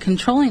than by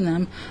controlling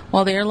them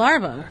while they are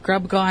larvae?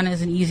 Grub Gone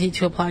is an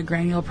easy-to-apply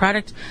granule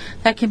product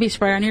that can be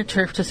sprayed on your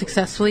turf to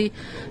successfully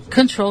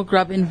control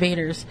grub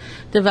invaders.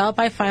 Developed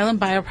by Phylum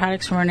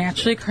Bioproducts from our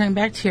naturally occurring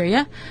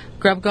bacteria,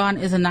 Grub Gone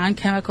is a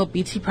non-chemical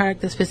BT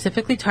product that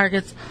specifically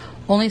targets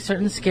only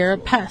certain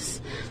scarab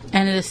pests,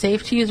 and it is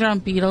safe to use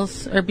around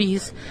beetles or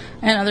bees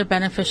and other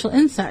beneficial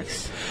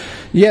insects.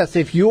 Yes,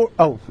 if you're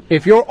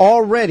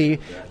already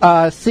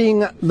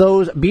seeing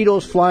those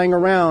beetles flying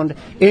around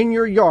in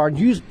your yard,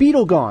 use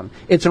Beetle Gone.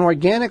 It's an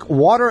organic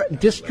water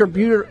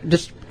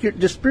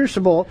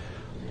dispersible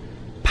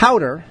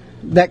powder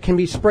that can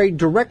be sprayed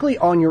directly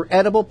on your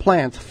edible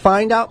plants.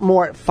 Find out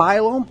more at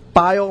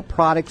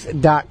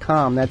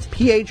PhylumBioproducts.com. That's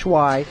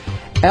PHYLLOM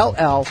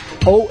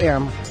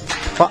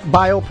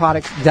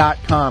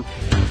bioproducts.com.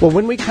 Well,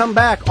 when we come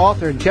back,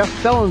 author Jeff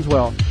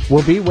Lowenfels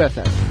will be with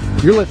us.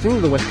 You're listening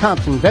to the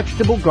Wisconsin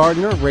Vegetable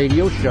Gardener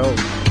Radio Show.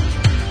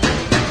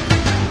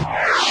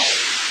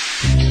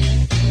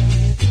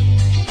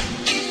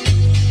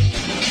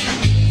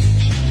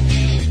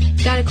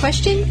 Got a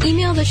question?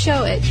 Email the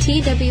show at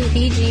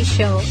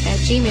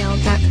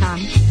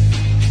twvgshow@gmail.com.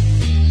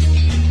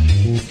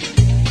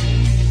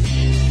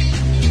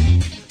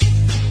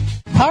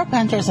 Power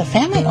Planter is a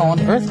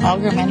family-owned earth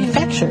auger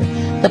manufacturer.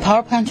 The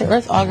Power Planter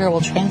earth auger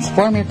will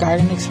transform your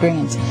garden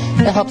experience.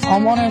 It helps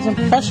homeowners and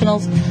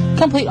professionals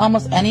complete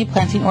almost any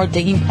planting or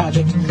digging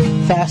project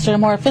faster and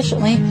more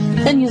efficiently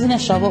than using a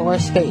shovel or a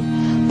spade.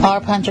 Power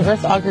Planter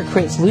Earth Auger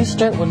creates loose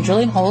dirt when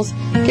drilling holes,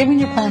 giving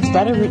your plants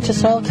better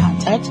root-to-soil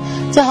contact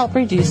to help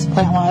reduce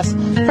plant loss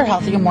for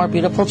healthier, more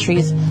beautiful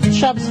trees,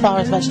 shrubs,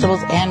 flowers, vegetables,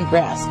 and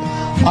grass.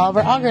 All of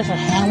our augers are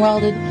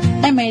hand-welded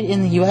and made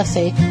in the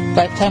USA,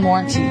 lifetime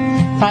warranty.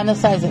 Find the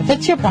size that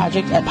fits your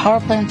project at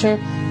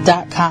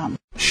powerplanter.com.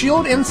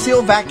 Shield and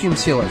Seal vacuum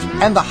sealers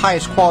and the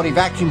highest quality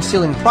vacuum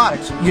sealing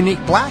products,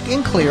 unique black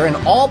and clear and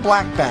all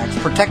black bags,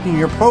 protecting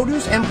your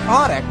produce and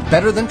product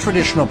better than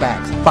traditional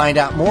bags. Find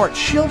out more at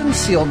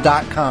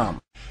shieldandseal.com.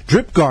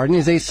 Drip Garden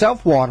is a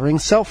self-watering,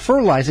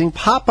 self-fertilizing,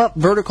 pop-up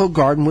vertical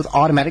garden with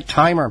automatic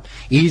timer.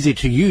 Easy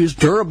to use,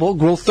 durable,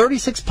 grow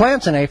 36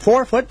 plants in a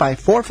 4-foot by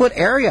 4-foot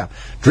area.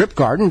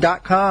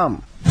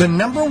 dripgarden.com. The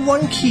number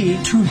one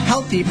key to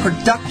healthy,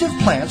 productive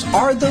plants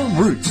are the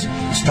roots.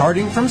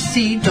 Starting from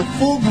seed to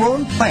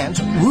full-grown plants,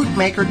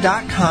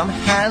 rootmaker.com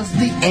has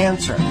the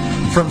answer.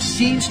 From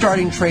seed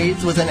starting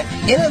trays with an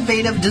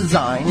innovative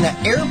design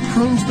that air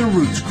prunes the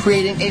roots,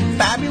 creating a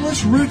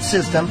fabulous root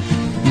system,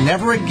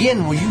 never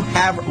again will you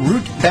have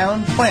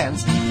root-bound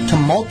plants, to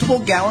multiple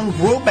gallon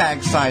grow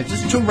bag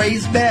sizes to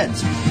raised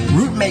beds.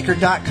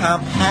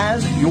 Rootmaker.com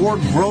has your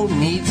grow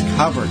needs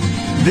covered.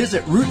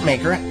 Visit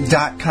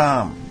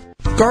rootmaker.com.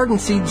 Garden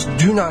seeds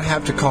do not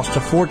have to cost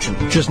a fortune,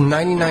 just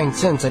 99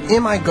 cents at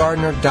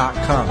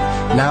migardener.com.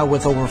 Now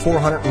with over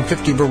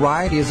 450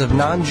 varieties of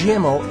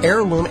non-GMO,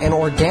 heirloom, and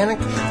organic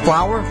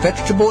flower,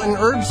 vegetable, and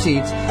herb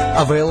seeds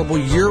available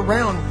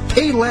year-round.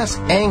 Pay less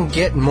and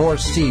get more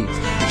seeds.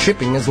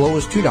 Shipping as low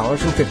as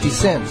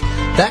 $2.50.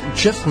 That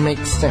just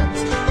makes sense.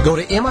 Go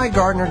to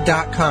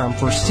migardener.com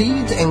for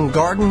seeds and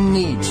garden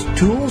needs,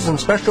 tools, and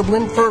special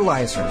blend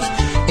fertilizers.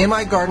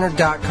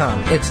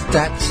 migardener.com. It's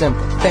that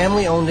simple.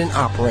 Family owned and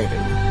operated.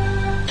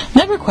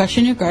 Never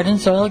question your garden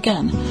soil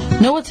again.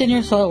 Know what's in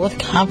your soil with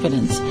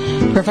confidence.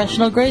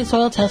 Professional grade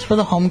soil test for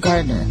the home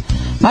gardener.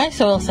 My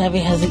Soil Savvy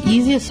has the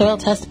easiest soil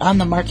test on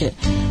the market.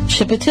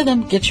 Ship it to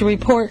them, get your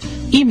report,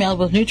 emailed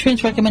with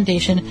nutrients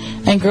recommendation,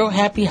 and grow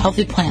happy,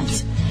 healthy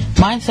plants.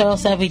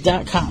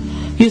 MySoilSavvy.com.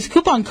 Use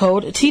coupon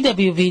code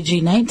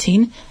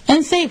TWVG19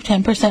 and save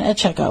 10% at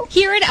checkout.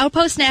 Here at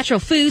Outpost Natural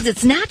Foods,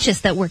 it's not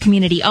just that we're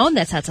community-owned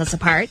that sets us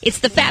apart. It's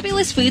the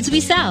fabulous foods we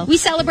sell. We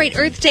celebrate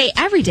Earth Day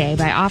every day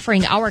by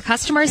offering our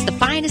customers the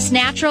finest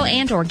natural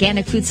and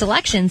organic food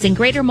selections in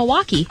Greater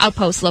Milwaukee.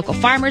 Outpost local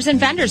farmers and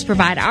vendors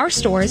provide our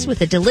stores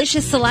with a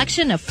delicious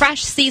selection of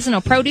fresh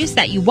seasonal produce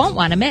that you won't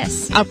want to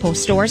miss.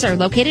 Outpost stores are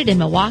located in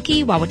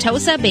Milwaukee,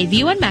 Wauwatosa,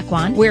 Bayview, and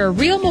Mequon. We're a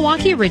real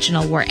Milwaukee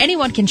original where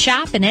anyone can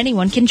shop and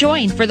anyone can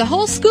join. For the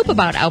whole scoop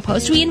about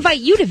Outpost, we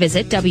invite you to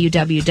visit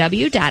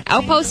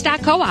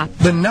www.outpost.coop.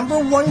 The number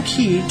one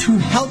key to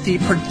healthy,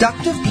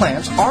 productive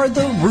plants are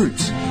the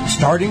roots.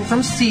 Starting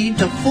from seed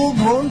to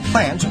full-grown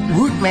plants,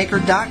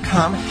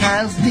 rootmaker.com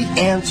has the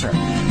answer.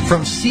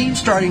 From seed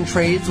starting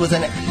trays with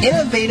an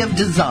innovative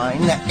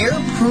design that air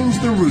prunes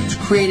the roots,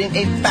 creating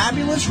a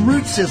fabulous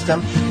root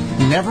system,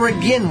 never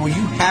again will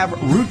you have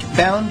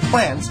root-bound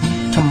plants,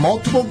 to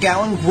multiple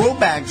gallon grow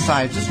bag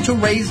sizes to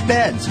raised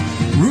beds.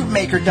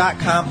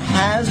 Rootmaker.com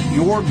has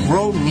your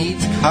grow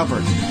needs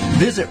covered.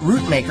 Visit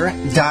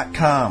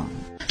rootmaker.com.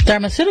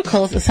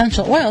 Pharmaceuticals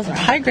essential oils are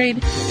high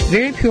grade,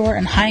 very pure,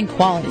 and high in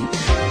quality.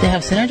 They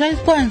have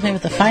synergized blends made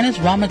with the finest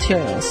raw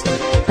materials.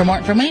 For more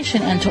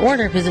information and to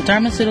order, visit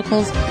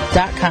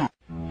pharmaceuticals.com.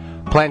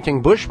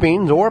 Planting bush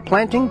beans or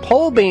planting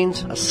pole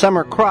beans, a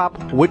summer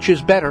crop, which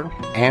is better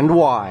and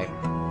why?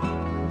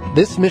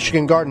 This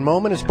Michigan Garden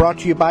Moment is brought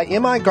to you by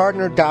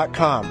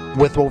migardener.com.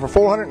 With over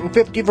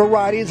 450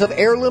 varieties of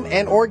heirloom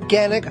and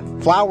organic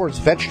flowers,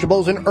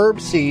 vegetables, and herb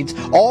seeds,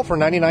 all for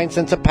 99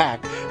 cents a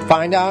pack.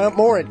 Find out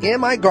more at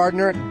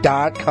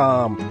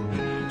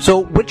migardener.com.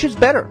 So, which is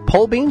better,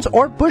 pole beans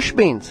or bush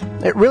beans?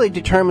 It really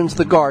determines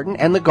the garden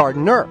and the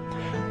gardener.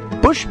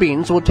 Bush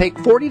beans will take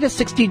 40 to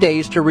 60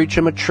 days to reach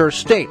a mature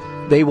state.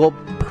 They will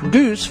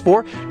produce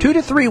for 2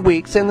 to 3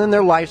 weeks, and then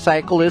their life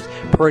cycle is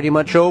pretty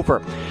much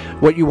over.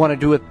 What you want to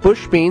do with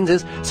bush beans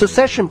is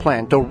succession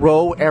plant a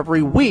row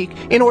every week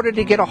in order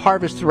to get a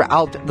harvest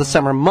throughout the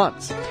summer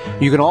months.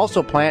 You can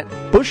also plant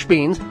bush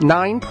beans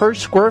 9 per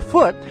square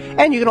foot,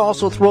 and you can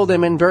also throw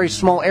them in very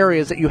small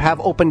areas that you have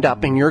opened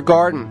up in your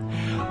garden.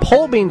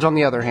 Pole beans, on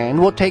the other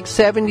hand, will take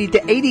 70 to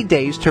 80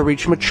 days to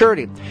reach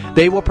maturity.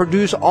 They will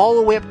produce all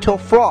the way up till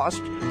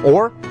frost,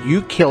 or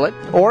you kill it,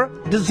 or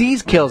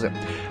disease kills it.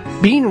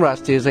 Bean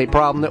rust is a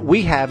problem that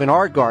we have in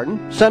our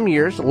garden, some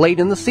years late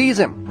in the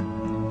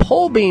season.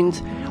 Pole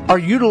beans are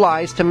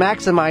utilized to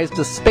maximize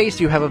the space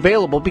you have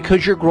available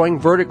because you're growing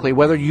vertically,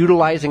 whether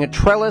utilizing a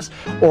trellis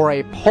or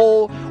a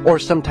pole or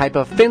some type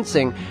of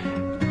fencing.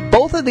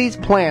 Both of these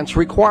plants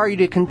require you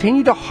to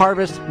continue to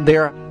harvest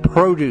their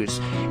produce.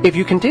 If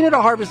you continue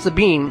to harvest the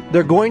bean,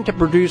 they're going to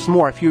produce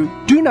more. If you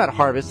do not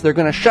harvest, they're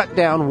going to shut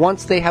down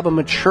once they have a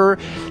mature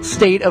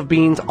state of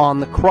beans on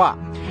the crop.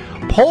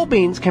 Pole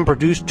beans can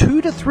produce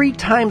 2 to 3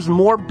 times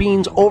more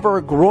beans over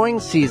a growing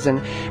season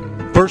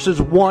versus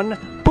one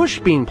bush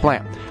bean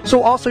plant.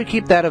 So also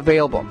keep that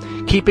available.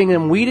 Keeping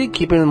them weeded,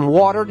 keeping them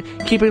watered,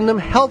 keeping them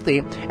healthy,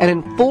 and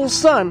in full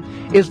sun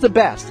is the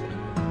best.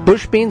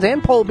 bush beans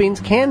and pole beans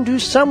can do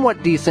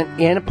somewhat decent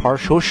in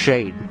partial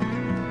shade.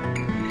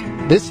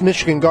 This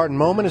Michigan Garden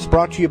Moment is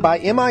brought to you by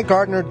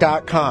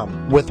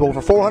migardener.com. With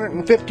over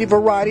 450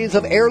 varieties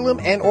of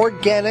heirloom and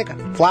organic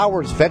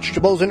flowers,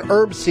 vegetables, and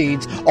herb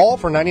seeds, all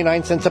for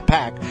 99 cents a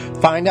pack.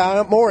 Find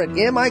out more at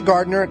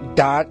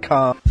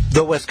migardener.com.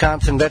 The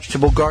Wisconsin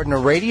Vegetable Gardener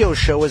Radio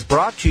Show is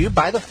brought to you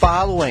by the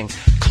following: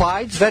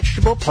 Clyde's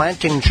Vegetable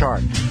Planting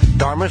Chart,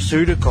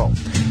 Dharmaceutical,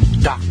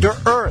 Dr.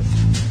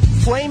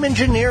 Earth, Flame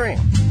Engineering,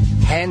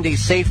 Handy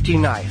Safety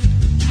Knife,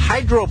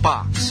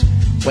 Hydrobox,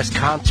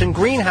 Wisconsin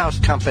Greenhouse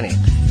Company,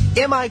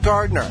 M.I.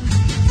 Gardner,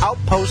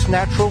 Outpost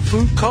Natural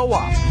Food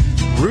Co-op,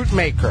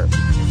 Rootmaker,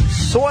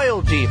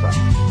 Soil Diva,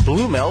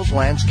 Blue Mills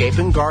Landscape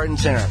and Garden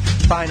Center.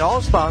 Find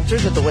all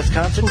sponsors at the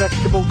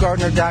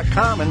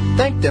WisconsinVegetableGardener.com and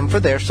thank them for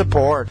their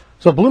support.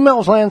 So Blue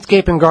Mills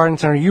Landscape and Garden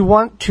Center, you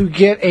want to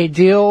get a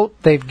deal?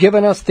 They've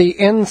given us the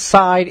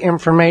inside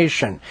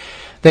information.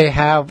 They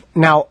have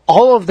now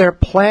all of their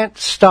plant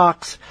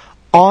stocks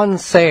on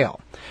sale.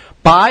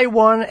 Buy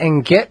one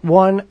and get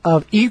one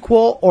of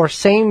equal or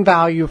same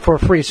value for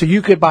free. So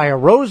you could buy a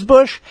rose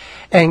bush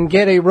and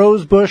get a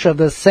rose bush of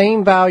the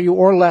same value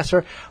or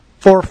lesser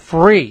for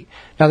free.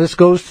 Now this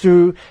goes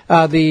through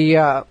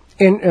the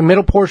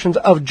middle portions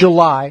of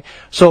July.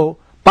 So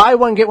buy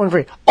one, get one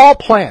free. All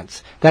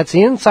plants. That's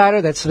the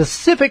insider. That's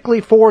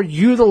specifically for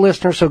you, the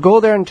listener. So go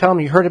there and tell them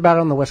you heard about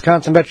it on the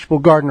Wisconsin Vegetable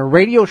Gardener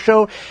Radio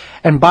Show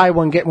and buy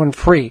one, get one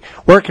free.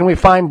 Where can we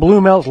find Blue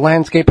Mills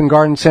Landscape and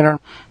Garden Center?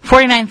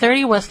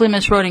 4930 West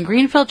Loomis Road in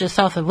Greenfield, just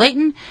south of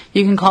Layton.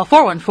 You can call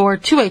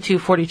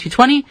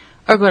 414-282-4220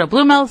 or go to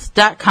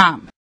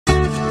bluemills.com.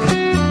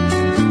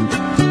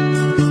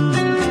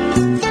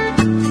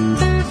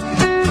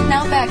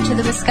 Now back to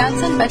the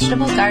Wisconsin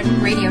Vegetable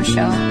Garden Radio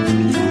Show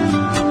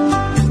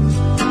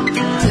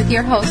with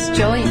your hosts,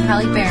 Joey and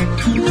Holly Baird.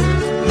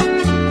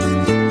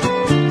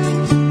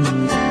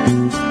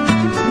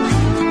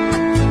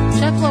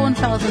 Jeff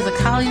Lowenfels is a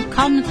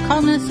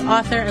columnist,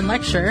 author, and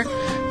lecturer.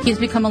 He's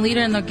become a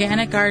leader in the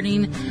organic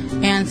gardening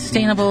and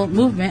sustainable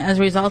movement as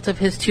a result of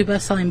his 2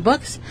 best-selling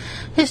books.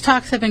 His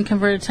talks have been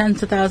converted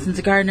tens of thousands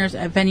of gardeners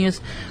at venues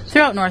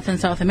throughout North and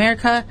South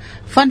America.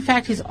 Fun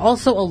fact, he's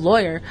also a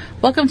lawyer.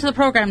 Welcome to the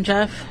program,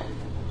 Jeff.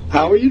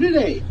 How are you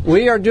today?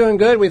 We are doing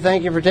good. We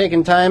thank you for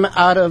taking time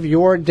out of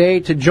your day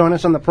to join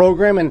us on the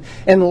program and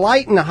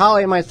enlighten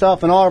Holly and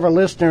myself and all of our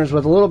listeners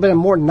with a little bit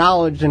more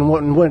knowledge than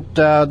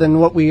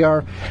what we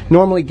are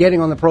normally getting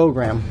on the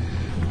program.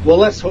 Well,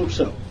 let's hope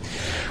so.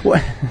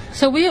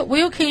 So we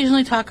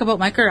occasionally talk about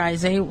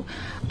mycorrhizae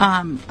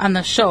on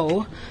the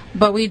show,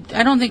 but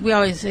I don't think we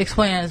always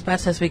explain it as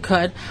best as we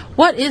could.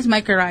 What is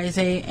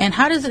mycorrhizae, and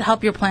how does it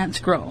help your plants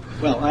grow?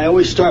 Well, I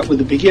always start with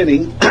the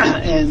beginning,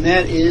 and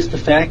that is the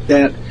fact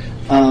that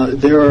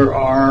there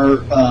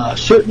are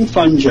certain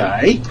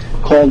fungi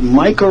called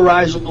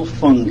mycorrhizal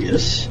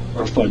fungus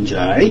or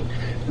fungi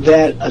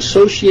that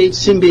associate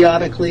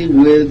symbiotically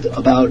with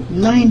about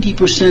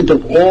 90%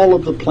 of all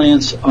of the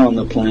plants on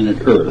the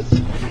planet Earth.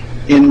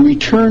 In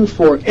return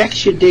for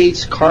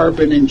exudates,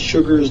 carbon, and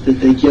sugars that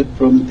they get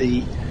from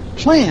the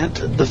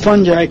plant, the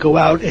fungi go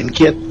out and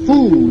get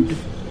food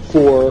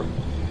for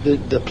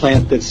the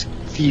plant that's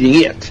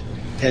feeding it.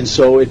 And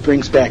so it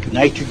brings back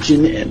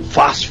nitrogen and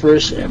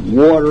phosphorus and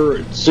water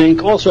and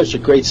zinc, all sorts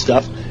of great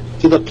stuff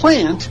to the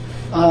plant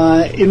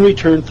in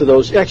return for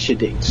those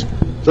exudates.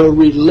 The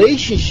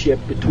relationship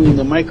between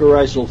the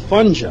mycorrhizal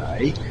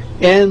fungi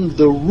and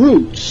the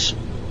roots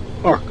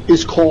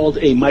is called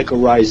a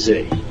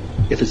mycorrhizae,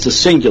 if it's a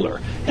singular.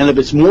 And if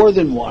it's more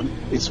than one,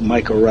 it's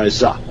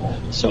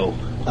mycorrhiza. So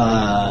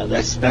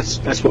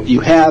that's what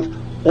you have.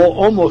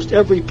 Almost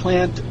every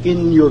plant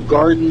in your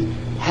garden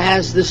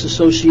has this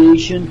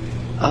association,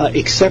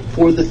 except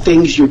for the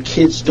things your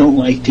kids don't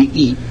like to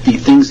eat. The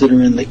things that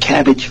are in the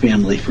cabbage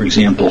family, for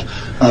example,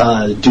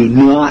 do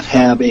not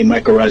have a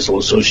mycorrhizal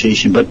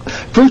association, but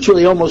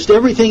virtually almost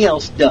everything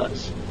else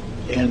does.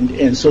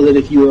 And so that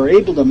if you are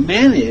able to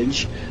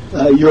manage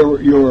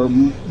your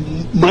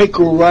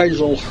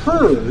mycorrhizal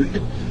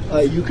herd,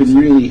 you can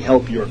really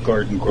help your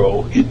garden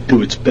grow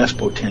to its best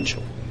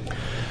potential.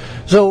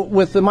 So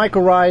with the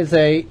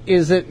mycorrhizae,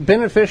 is it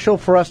beneficial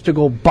for us to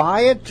go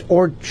buy it,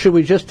 or should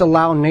we just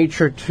allow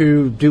nature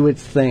to do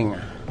its thing?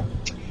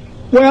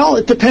 Well,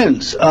 it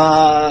depends.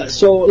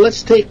 So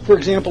let's take, for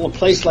example, a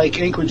place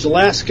like Anchorage,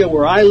 Alaska,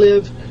 where I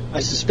live. I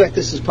suspect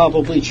this is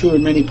probably true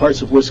in many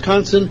parts of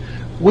Wisconsin.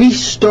 We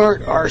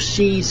start our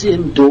seeds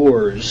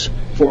indoors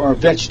for our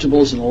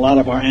vegetables and a lot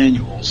of our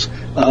annuals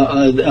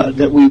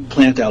that we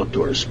plant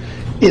outdoors.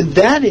 In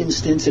that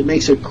instance, it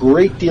makes a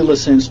great deal of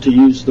sense to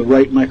use the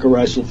right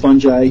mycorrhizal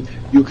fungi.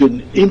 You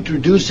can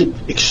introduce it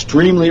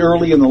extremely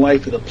early in the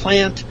life of the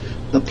plant.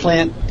 The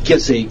plant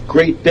gets a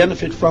great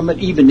benefit from it,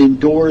 even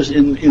indoors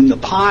in the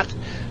pot.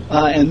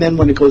 And then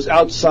when it goes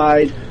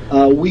outside,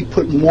 we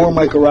put more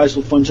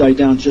mycorrhizal fungi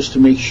down just to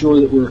make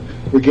sure that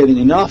we're getting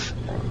enough.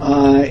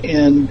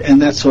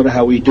 and that's sort of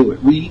how we do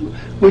it. We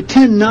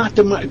tend not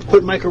to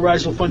put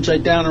mycorrhizal fungi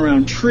down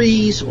around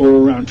trees or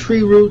around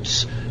tree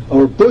roots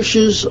or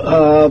bushes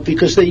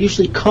because they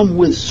usually come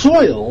with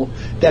soil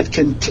that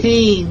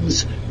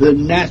contains the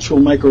natural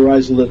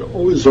mycorrhizal that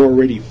is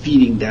already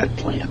feeding that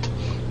plant.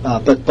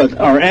 But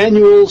our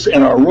annuals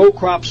and our row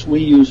crops, we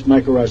use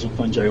mycorrhizal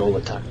fungi all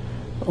the time.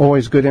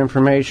 Always good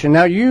information.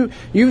 Now, you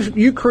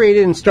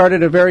created and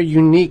started a very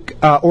unique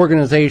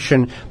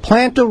organization,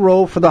 Plant a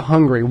Row for the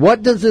Hungry.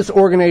 What does this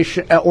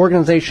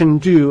organization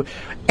do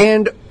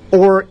and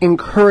or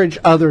encourage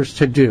others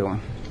to do?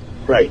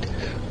 Right.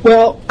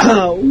 Well,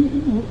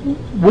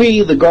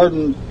 we, the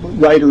garden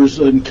writers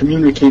and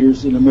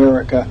communicators in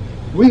America,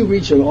 we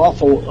reach an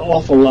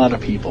awful lot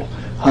of people.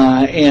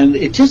 And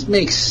it just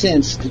makes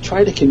sense to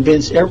try to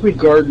convince every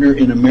gardener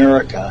in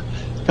America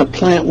to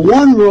plant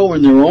one row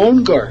in their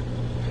own garden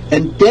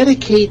and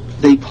dedicate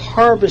the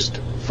harvest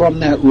from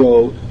that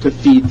row to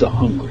feed the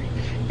hungry,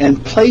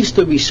 and place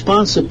the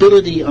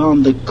responsibility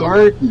on the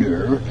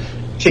gardener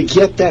to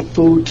get that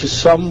food to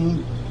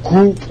some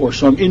group or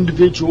some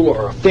individual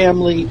or a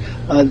family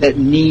that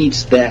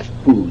needs that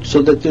food,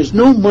 so that there's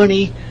no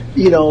money,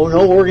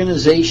 no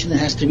organization that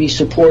has to be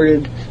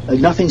supported,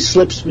 nothing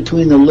slips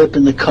between the lip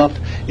and the cup,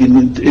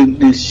 and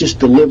it's just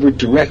delivered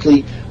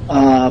directly.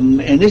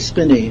 And it's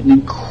been an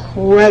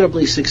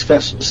incredibly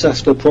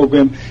successful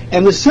program.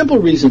 And the simple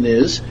reason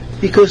is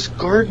because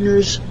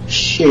gardeners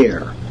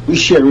share. We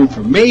share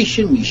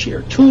information, we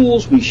share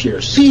tools, we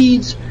share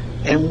seeds,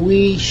 and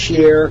we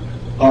share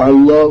our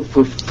love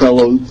for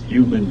fellow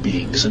human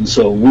beings. And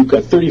so we've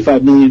got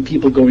 35 million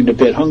people going to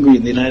bed hungry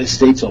in the United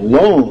States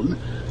alone.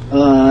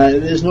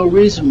 There's no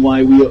reason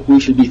why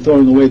we should be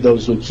throwing away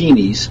those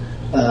zucchinis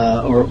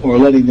or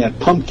letting that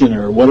pumpkin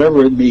or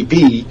whatever it may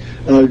be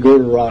go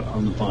to rot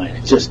on the vine.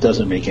 It just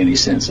doesn't make any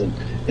sense.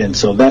 And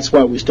so that's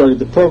why we started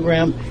the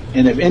program.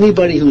 And if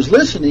anybody who's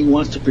listening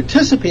wants to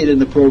participate in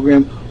the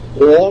program,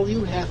 all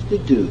you have to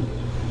do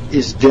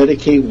is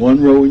dedicate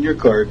one row in your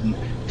garden,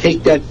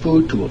 take that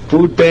food to a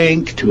food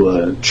bank, to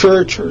a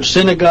church or a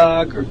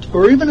synagogue,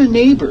 or even a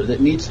neighbor that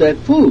needs that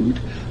food,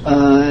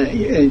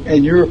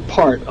 and you're a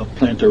part of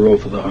Plant a Row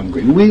for the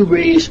Hungry. We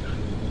raise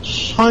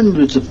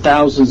hundreds of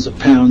thousands of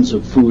pounds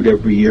of food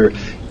every year.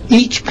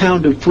 Each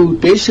pound of food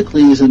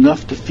basically is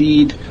enough to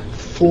feed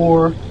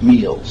 4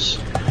 meals,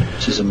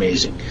 which is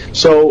amazing.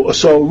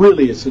 So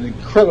really, it's an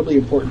incredibly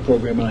important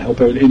program, and I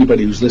hope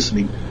anybody who's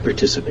listening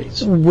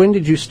participates. When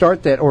did you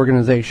start that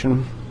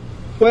organization?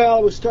 Well,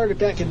 it was started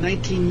back in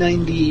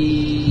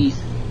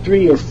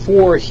 1993 or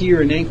 4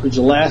 here in Anchorage,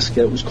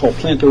 Alaska. It was called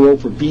Plant a Row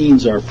for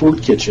Beans, our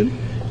food kitchen.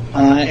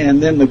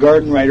 And then the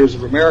Garden Writers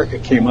of America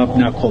came up,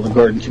 now called the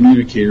Garden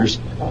Communicators,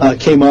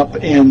 came up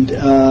and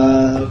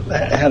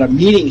had a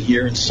meeting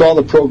here and saw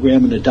the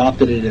program and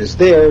adopted it as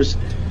theirs.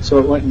 So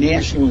it went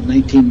national in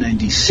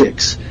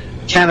 1996.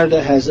 Canada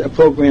has a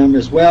program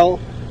as well.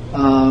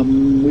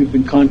 We've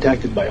been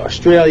contacted by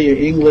Australia,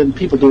 England.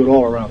 People do it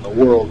all around the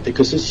world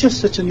because it's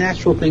just such a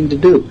natural thing to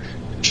do.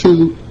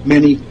 Too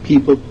many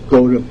people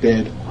go to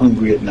bed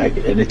hungry at night,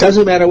 and it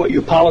doesn't matter what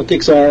your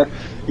politics are.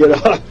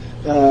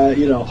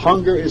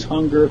 Hunger is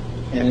hunger,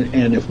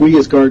 and if we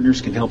as gardeners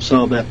can help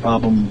solve that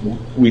problem,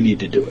 we need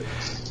to do it.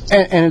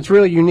 And it's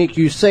really unique.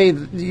 You say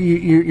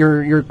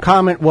your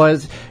comment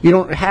was you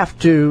don't have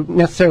to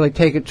necessarily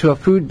take it to a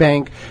food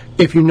bank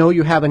if you know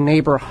you have a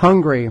neighbor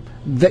hungry,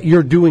 that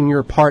you're doing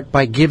your part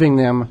by giving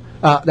them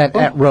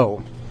that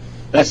row.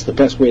 That's the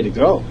best way to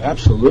go.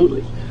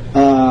 Absolutely.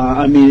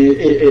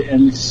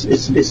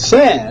 It's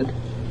sad,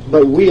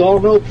 but we all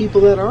know people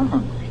that are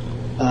hungry.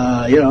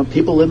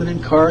 People living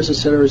in cars, et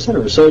cetera, et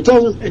cetera. So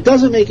it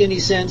doesn't make any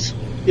sense.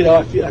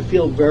 I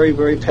feel very,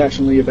 very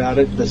passionately about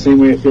it, the same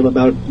way I feel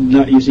about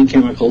not using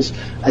chemicals.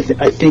 I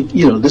think,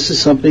 this is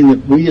something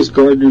that we as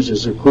gardeners,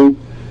 as a group,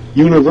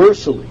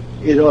 universally,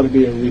 it ought to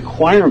be a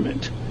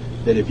requirement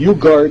that if you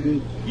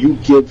garden, you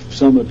give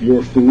some of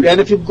your food. And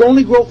if you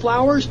only grow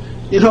flowers,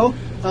 the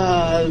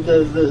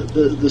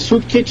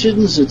soup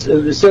kitchens,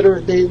 et cetera,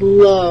 they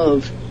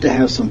love to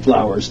have some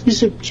flowers.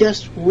 These are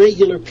just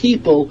regular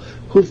people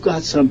who've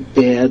got some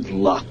bad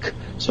luck.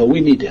 So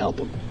we need to help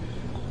them.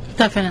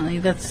 Definitely.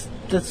 That's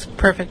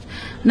perfect.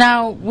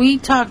 Now,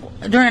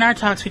 during our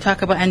talks, we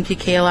talk about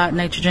NPK a lot,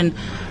 nitrogen,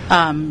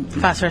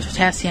 phosphorus,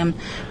 potassium.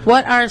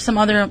 What are some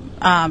other,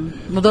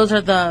 those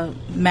are the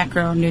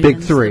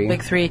macronutrients.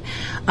 Big three.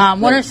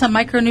 What are some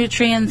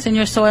micronutrients in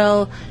your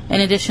soil in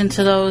addition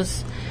to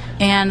those?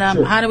 And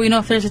how do we know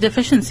if there's a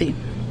deficiency?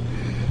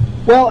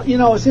 Well,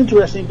 it's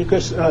interesting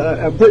because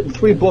I've written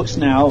 3 books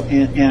now,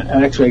 and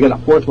actually I got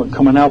a 4th one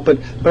coming out, but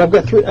I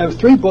have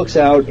 3 books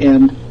out,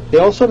 and they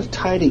all sort of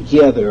tie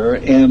together.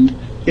 And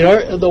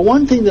the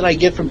one thing that I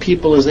get from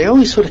people is they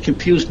always sort of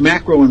confuse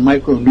macro and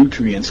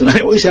micronutrients, and I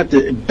always have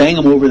to bang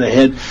them over the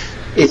head.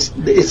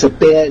 It's a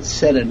bad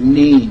set of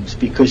names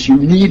because you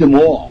need them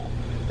all.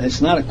 It's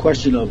not a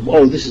question of,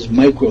 this is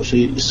micro, so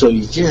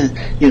you just,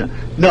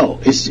 no,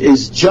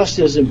 it's just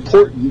as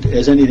important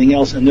as anything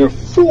else. And there are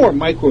 4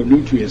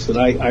 micronutrients that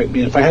I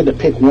mean, if I had to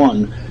pick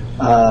one,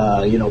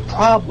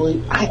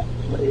 Probably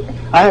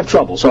I have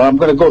trouble, so I'm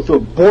going to go through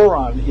it.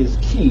 Boron is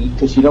key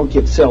because you don't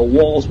get cell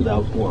walls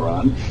without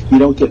boron. You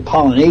don't get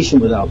pollination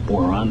without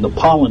boron. The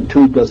pollen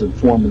tube doesn't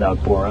form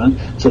without boron,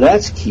 so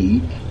that's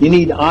key. You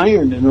need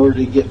iron in order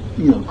to get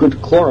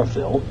good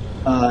chlorophyll,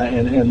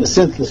 and the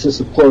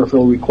synthesis of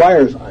chlorophyll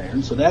requires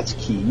iron, so that's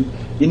key.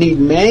 You need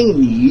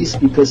manganese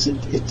because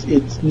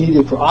it's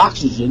needed for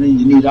oxygen, and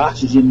you need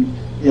oxygen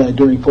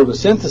during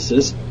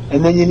photosynthesis.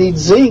 And then you need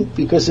zinc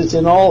because it's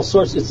in all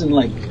sorts. It's in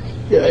a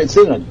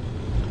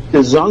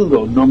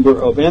gazongo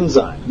number of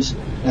enzymes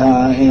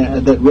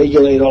that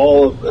regulate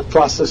all of the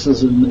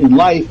processes in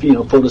life,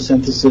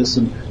 photosynthesis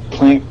and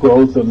plant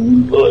growth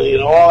and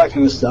all that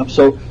kind of stuff.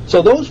 So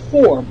those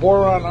four,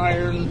 boron,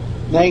 iron,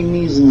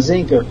 manganese, and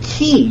zinc, are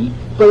key.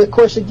 But of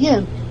course,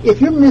 again, if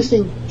you're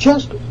missing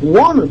just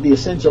one of the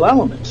essential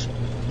elements,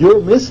 you're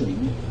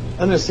missing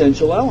an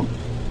essential element,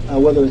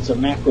 whether it's a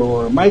macro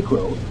or a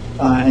micro.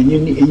 And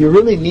you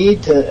really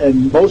need to,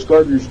 and most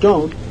gardeners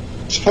don't,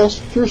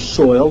 test your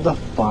soil to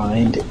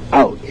find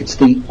out. It's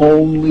the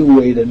only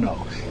way to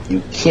know.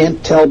 You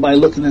can't tell by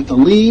looking at the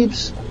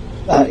leaves.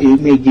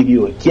 It may give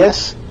you a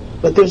guess,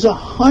 but there's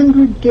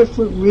 100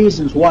 different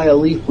reasons why a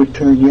leaf would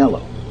turn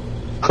yellow.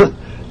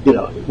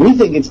 We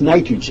think it's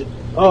nitrogen.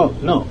 Oh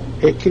no,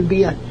 it could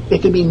be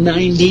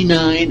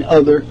 99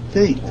 other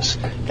things.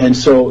 And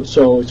so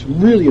it's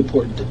really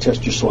important to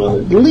test your soil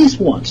at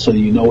least once so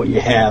you know what you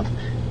have.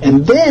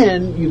 And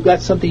then you've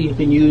got something you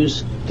can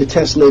use to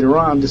test later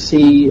on to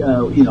see,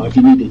 if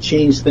you need to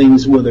change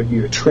things, whether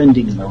you're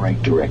trending in the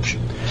right direction.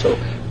 So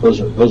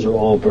those are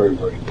all very,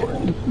 very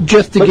important.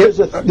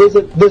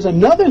 There's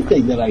another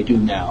thing that I do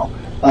now,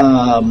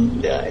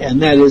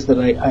 and that is that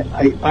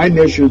I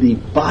measure the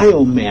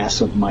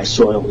biomass of my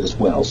soil as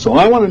well. So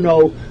I want to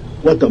know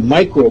what the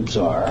microbes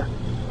are.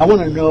 I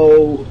want to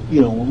know,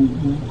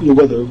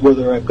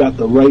 whether I've got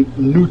the right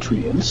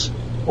nutrients,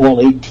 all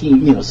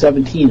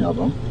 17 of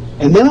them.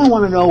 And then I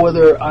want to know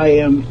whether I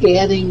am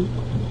adding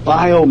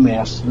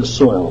biomass to the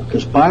soil,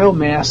 because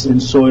biomass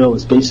in soil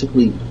is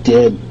basically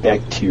dead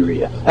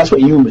bacteria. That's what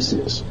humus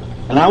is.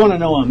 And I want to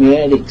know I'm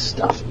adding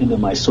stuff into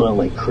my soil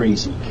like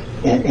crazy.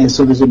 And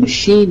so there's a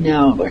machine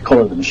now, I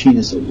call it a machine,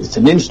 it's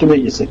an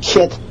instrument, it's a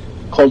kit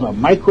called a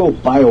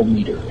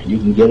microbiometer. And you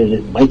can get it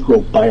at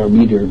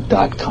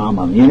microbiometer.com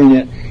on the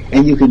internet.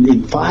 And you can,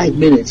 in 5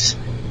 minutes,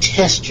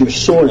 test your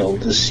soil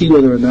to see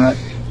whether or not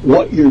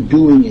what you're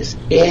doing is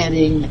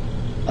adding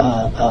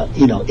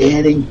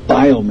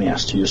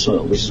biomass to your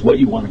soil, which is what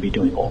you want to be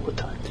doing all the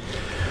time.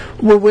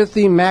 Well, with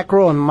the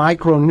macro and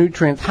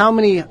micronutrients, how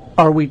many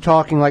are we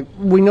talking? Like,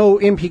 we know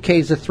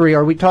NPKs are 3.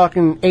 Are we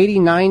talking 80,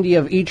 90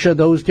 of each of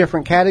those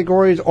different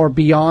categories, or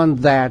beyond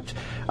that?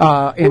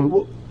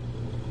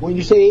 When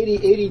you say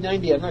 80,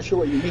 90, I'm not sure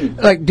what you mean.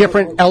 Like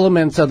different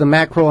elements of the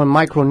macro and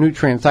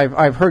micronutrients.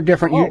 I've heard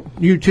different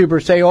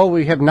YouTubers say,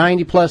 we have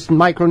 90 plus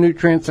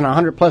micronutrients and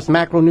 100 plus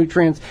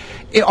macronutrients.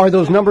 Are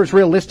those numbers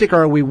realistic,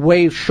 or are we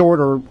way short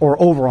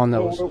or over on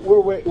those?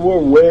 We're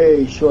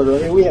way shorter.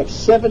 I mean, we have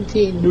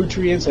 17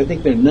 nutrients. I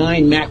think there are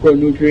 9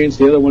 macronutrients.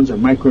 The other ones are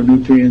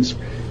micronutrients.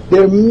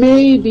 There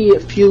may be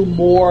a few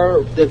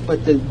more,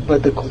 but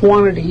the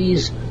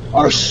quantities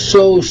are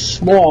so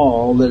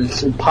small that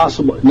it's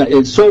impossible.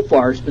 So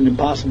far, it's been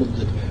impossible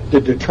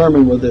to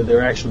determine whether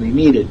they're actually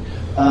needed.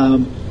 I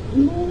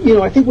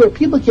think where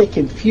people get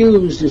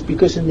confused is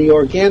because in the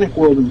organic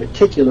world in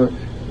particular,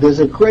 there's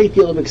a great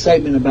deal of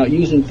excitement about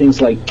using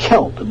things like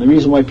kelp. And the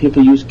reason why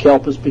people use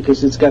kelp is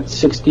because it's got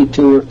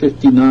 62 or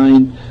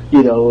 59,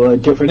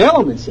 different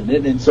elements in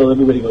it. And so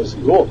everybody goes,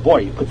 oh boy,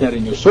 you put that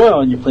in your soil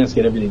and your plants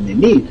get everything they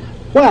need.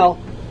 Well,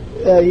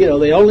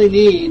 they only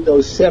need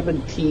those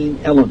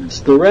 17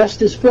 elements. The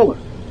rest is filler.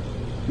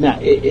 Now,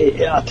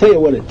 I'll tell you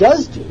what it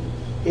does do.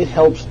 It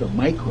helps the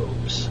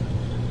microbes.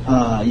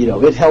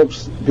 It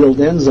helps build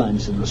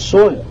enzymes in the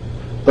soil.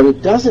 But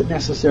it doesn't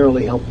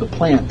necessarily help the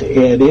plant to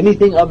add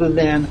anything other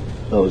than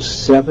those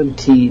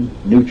 17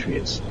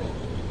 nutrients.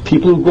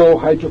 People who grow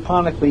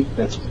hydroponically,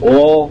 that's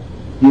all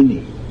you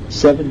need.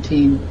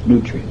 17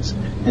 nutrients.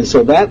 And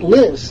so that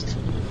list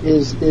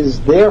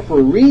is there for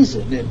a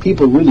reason, and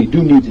people really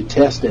do need to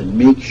test and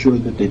make sure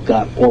that they've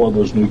got all of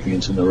those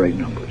nutrients in the right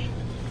numbers.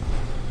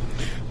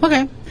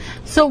 Okay,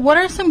 so what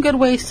are some good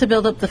ways to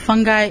build up the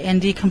fungi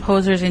and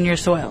decomposers in your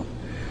soil?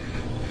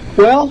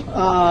 Well,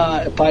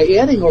 by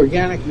adding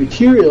organic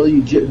material,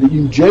 you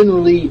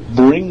generally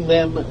bring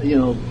them,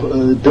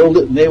 build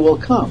it and they will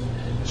come.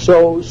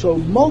 So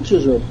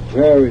mulches are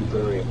very,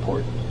 very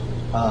important.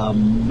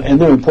 And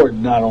they're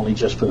important not only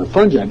just for the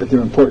fungi, but they're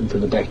important for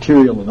the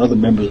bacterial and other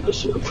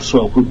members of the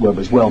soil root web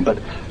as well.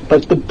 But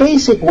the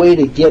basic way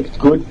to get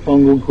good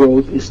fungal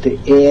growth is to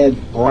add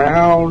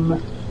brown,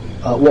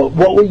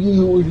 what would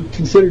you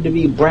consider to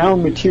be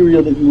brown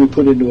material that you would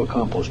put into a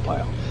compost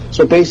pile.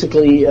 So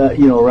basically,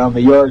 around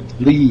the yard,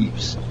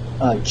 leaves,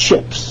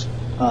 chips,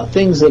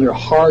 things that are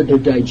hard to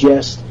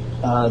digest.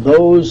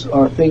 Those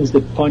are things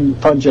that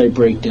fungi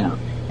break down.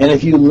 And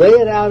if you lay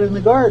it out in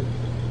the garden,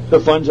 the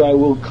fungi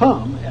will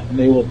come and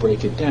they will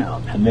break it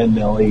down, and then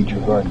they'll aid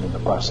your garden in the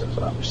process,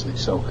 obviously.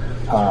 So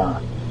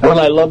what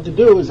I love to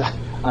do is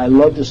I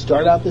love to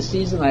start out the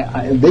season.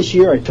 This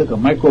year I took a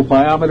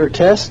microbiometer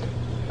test,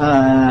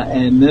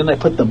 and then I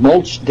put the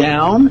mulch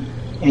down,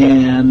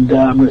 and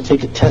I'm going to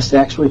take a test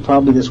actually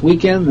probably this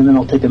weekend, and then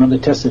I'll take another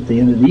test at the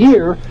end of the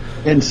year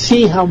and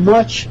see how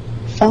much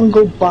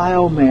fungal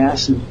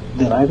biomass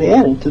that I've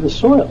added to the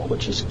soil,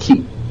 which is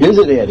key. Is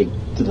it adding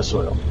to the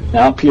soil?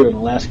 Now, up here in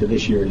Alaska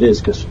this year it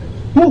is, because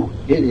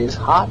it is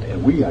hot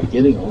and we are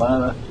getting a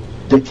lot of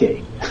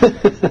decay.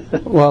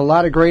 Well, a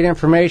lot of great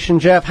information,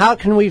 Jeff. How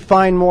can we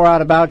find more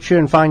out about you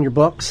and find your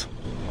books?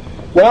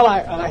 Well,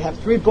 I have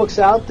 3 books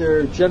out.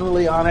 They're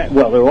generally on it.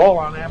 Well, they're all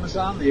on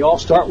Amazon. They all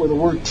start with the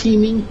word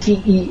teeming,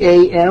 Teaming,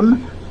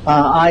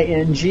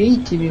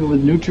 teeming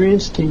with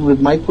nutrients, teeming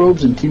with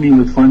microbes, and teeming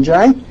with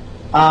fungi.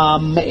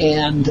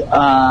 And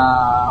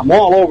I'm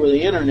all over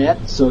the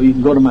internet, so you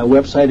can go to my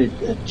website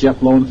at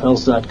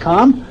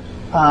jefflowenfels.com,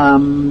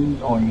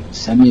 or you can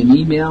send me an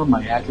email.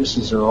 My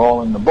addresses are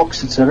all in the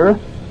books, etc.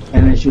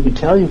 And as you can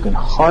tell, you can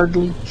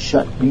hardly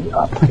shut me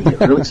up. I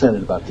get real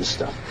excited about this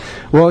stuff.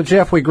 Well,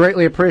 Jeff, we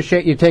greatly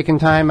appreciate you taking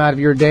time out of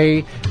your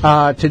day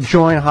to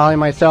join Holly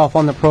and myself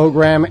on the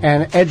program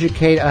and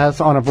educate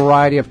us on a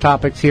variety of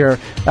topics here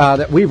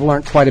that we've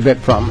learned quite a bit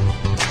from.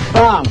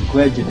 I'm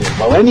glad you did.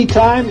 Well,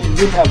 anytime, and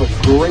you have a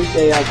great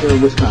day out there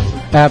in Wisconsin.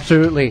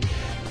 Absolutely.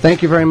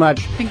 Thank you very much.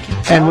 Thank you.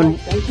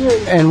 Thank you.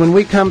 And when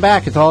we come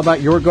back, it's all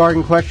about your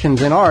garden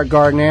questions and our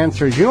garden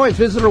answers. You can always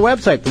visit our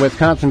website,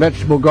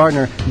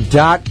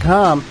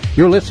 thewisconsinvegetablegardener.com.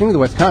 You're listening to the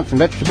Wisconsin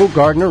Vegetable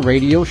Gardener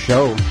Radio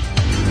Show.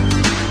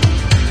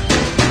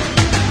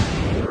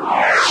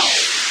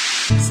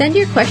 Send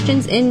your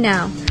questions in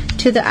now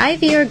to the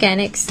IV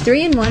Organics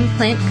 3-in-1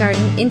 Plant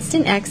Garden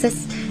Instant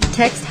Access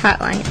Text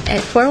Hotline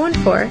at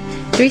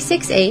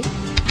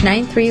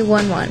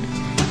 414-368-9311.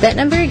 That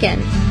number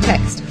again,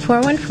 text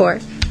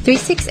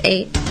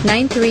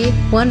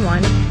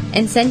 414-368-9311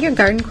 and send your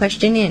garden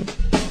question in.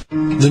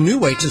 The new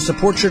way to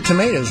support your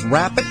tomatoes.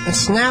 Wrap it and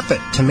snap it.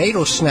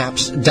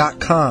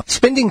 Tomatosnaps.com.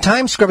 Spending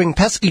time scrubbing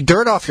pesky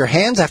dirt off your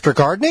hands after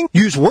gardening?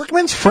 Use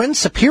Workman's Friend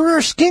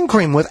Superior Skin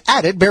Cream with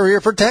added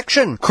barrier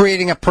protection,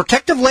 creating a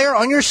protective layer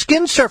on your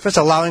skin surface,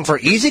 allowing for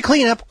easy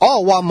cleanup,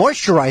 all while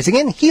moisturizing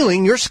and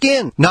healing your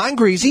skin.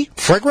 Non-greasy,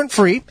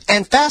 fragrant-free,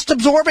 and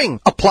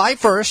fast-absorbing. Apply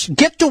first,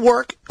 get to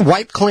work,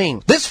 wipe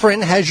clean. This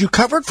friend has you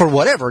covered for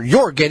whatever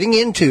you're getting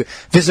into.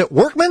 Visit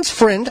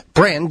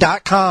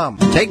workmansfriendbrand.com.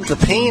 Take the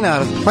pain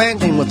out of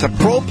planting with the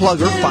Pro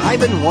Plugger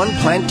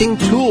 5-in-1 planting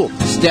tool.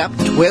 Step,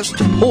 twist,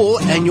 pull,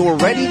 and you're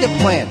ready to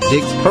plant.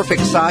 Digs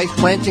perfect size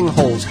planting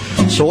holes.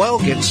 Soil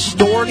gets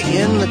stored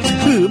in the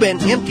tube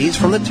and empties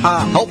from the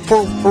top.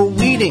 Helpful for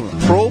weeding.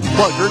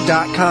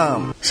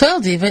 ProPlugger.com. Soil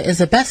Diva is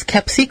the best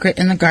kept secret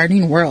in the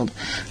gardening world.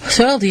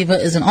 Soil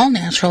Diva is an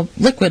all-natural,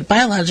 liquid,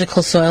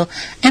 biological soil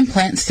and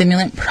plant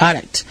stimulant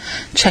product.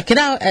 Check it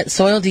out at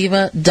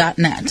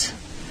soildiva.net.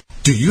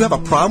 Do you have a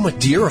problem with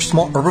deer or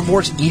small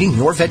herbivores eating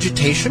your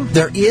vegetation?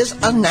 There is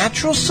a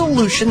natural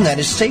solution that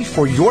is safe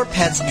for your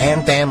pets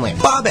and family.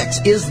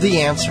 Bobex is the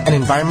answer. An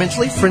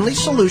environmentally friendly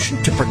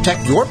solution to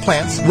protect your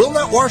plants, will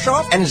not wash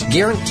off, and is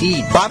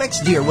guaranteed.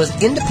 Bobex Deer was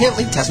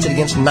independently tested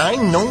against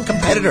 9 known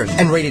competitors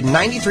and rated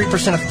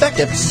 93%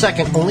 effective,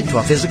 second only to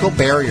a physical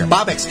barrier.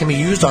 Bobex can be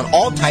used on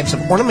all types of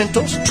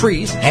ornamentals,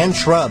 trees, and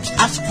shrubs.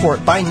 Ask for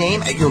it by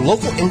name at your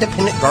local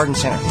independent garden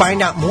center.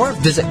 Find out more,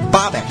 visit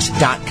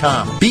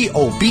bobex.com.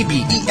 BOBBEX.com.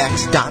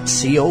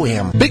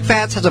 Big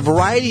Fats has a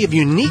variety of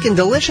unique and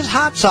delicious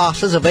hot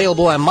sauces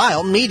available in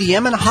mild,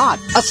 medium, and hot.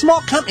 A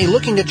small company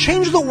looking to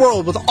change the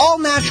world with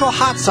all-natural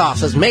hot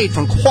sauces made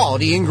from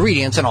quality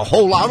ingredients and a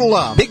whole lot of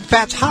love.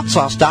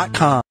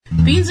 BigFatsHotSauce.com.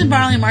 Beans and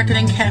Barley Market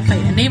and Cafe,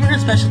 a neighborhood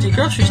specialty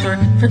grocery store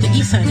for the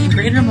east side and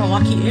greater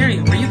Milwaukee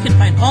area, where you can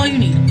find all you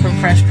need, from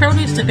fresh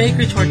produce to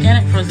bakery to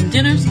organic frozen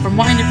dinners, from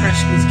wine to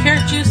fresh squeezed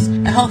carrot juice.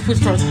 A health food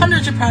store with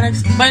hundreds of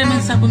products,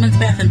 vitamins, supplements,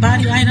 bath and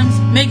body items,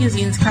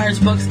 magazines, cards,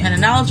 books, and a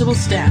knowledgeable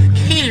staff.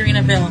 Catering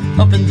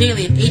available, open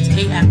daily at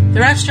 8 a.m.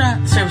 The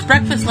restaurant serves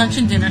breakfast, lunch,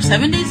 and dinner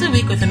 7 days a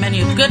week with a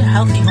menu of good,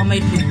 healthy,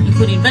 homemade food,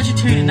 including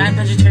vegetarian and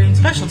non-vegetarian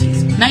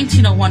specialties.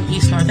 1901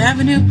 East North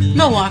Avenue,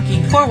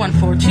 Milwaukee,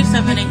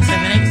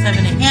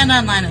 414-278-7878, and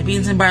online at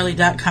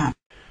beansandbarley.com.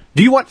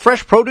 Do you want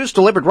fresh produce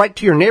delivered right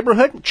to your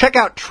neighborhood? Check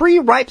out Tree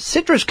Ripe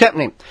Citrus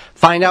Company.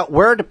 Find out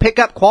where to pick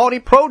up quality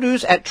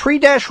produce at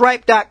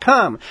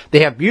tree-ripe.com.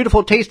 They have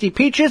beautiful, tasty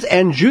peaches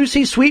and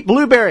juicy, sweet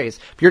blueberries.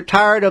 If you're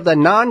tired of the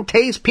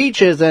non-taste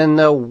peaches and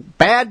the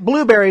bad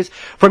blueberries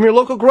from your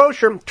local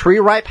grocer, Tree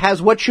Ripe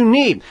has what you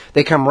need.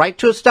 They come right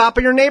to a stop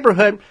in your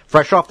neighborhood,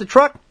 fresh off the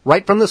truck,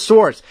 right from the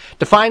source.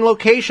 To find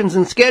locations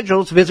and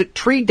schedules, visit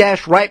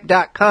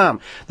tree-ripe.com.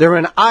 They're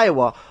in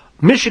Iowa,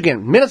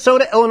 Michigan,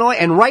 Minnesota, Illinois,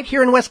 and right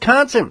here in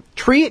Wisconsin.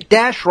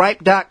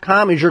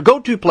 Tree-ripe.com is your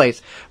go-to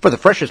place for the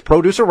freshest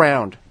produce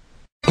around.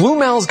 Blue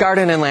Mel's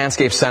Garden and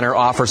Landscape Center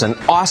offers an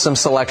awesome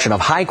selection of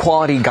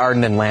high-quality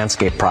garden and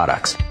landscape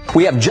products.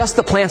 We have just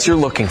the plants you're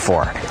looking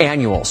for: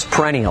 annuals,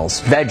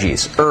 perennials,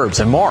 veggies, herbs,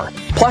 and more.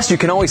 Plus, you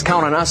can always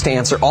count on us to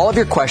answer all of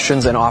your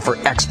questions and offer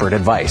expert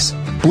advice.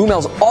 Blue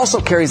Mel's also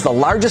carries the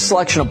largest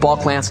selection of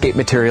bulk landscape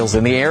materials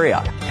in the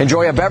area.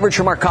 Enjoy a beverage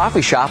from our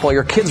coffee shop while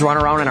your kids run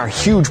around in our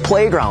huge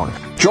playground.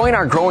 Join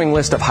our growing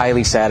list of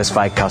highly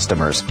satisfied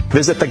customers.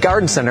 Visit the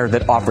garden center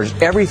that offers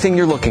everything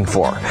you're looking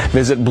for.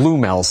 Visit Blue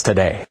Mel's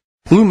today.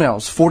 Blue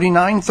Mel's,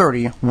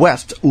 4930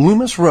 West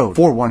Loomis Road,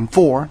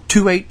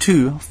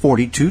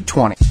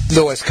 414-282-4220.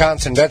 The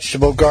Wisconsin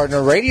Vegetable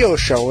Gardener Radio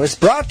Show is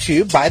brought to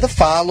you by the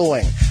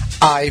following: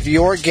 Ivy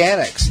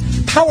Organics,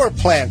 Power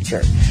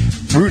Planter,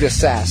 Root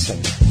Assassin,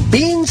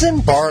 Beans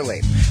and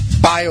Barley,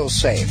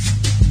 BioSafe,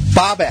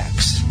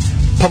 Bobex,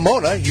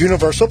 Pomona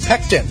Universal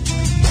Pectin,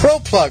 Pro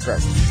Plugger,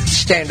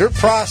 Standard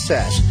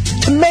Process,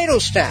 Tomato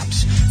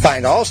Snaps.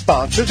 Find all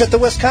sponsors at the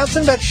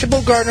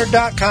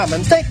WisconsinVegetableGardener.com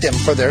and thank them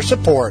for their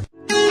support.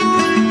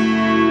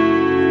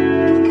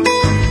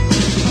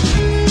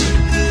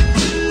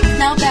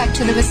 Now back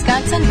to the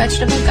Wisconsin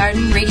Vegetable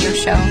Garden Radio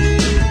Show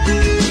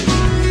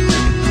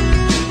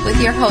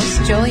with your hosts,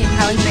 Joey and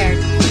Holly Baird.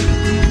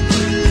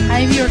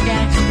 Ivy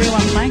Organics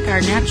 3-1 Plant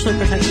Guard naturally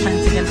protects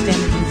plants against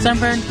damage and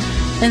sunburn,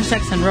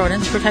 insects and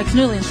rodents, protects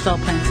newly installed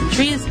plants and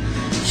trees,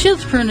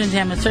 shields pruned and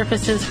damaged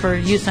surfaces for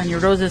use on your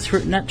roses,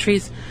 fruit, and nut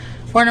trees,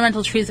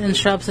 ornamental trees, and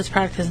shrubs. This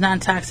product is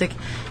non-toxic,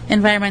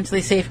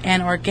 environmentally safe,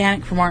 and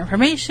organic. For more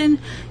information,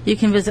 you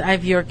can visit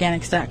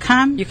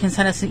ivorganics.com. You can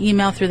send us an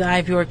email through the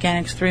Ivy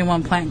Organics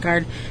 3-1 Plant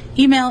Guard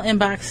email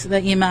inbox.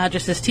 The email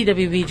address is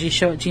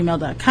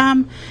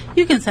twvgshow@gmail.com.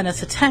 You can send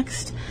us a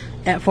text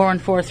at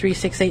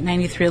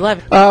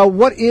 414-368-9311.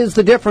 What is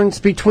the difference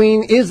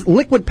between, is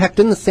liquid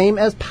pectin the same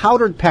as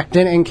powdered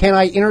pectin, and can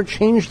I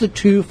interchange the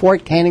two for a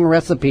canning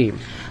recipe?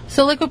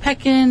 So liquid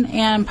pectin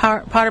and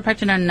powder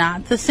pectin are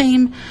not the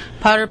same.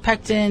 Powder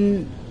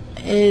pectin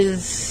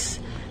is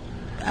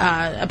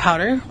a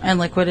powder, and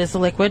liquid is a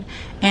liquid.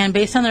 And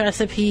based on the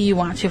recipe, you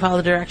want to follow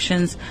the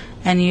directions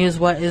and use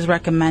what is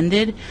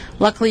recommended.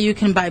 Luckily, you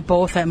can buy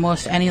both at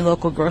most any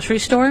local grocery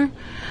store,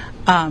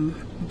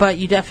 but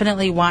you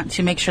definitely want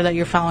to make sure that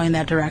you're following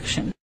that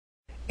direction.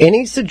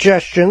 Any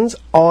suggestions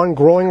on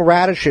growing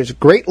radishes?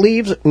 Great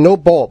leaves, no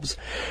bulbs.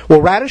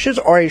 Well, radishes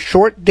are a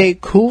short-day,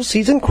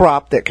 cool-season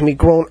crop that can be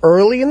grown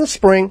early in the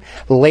spring,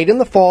 late in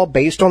the fall,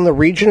 based on the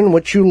region in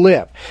which you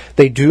live.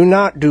 They do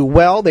not do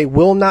well. They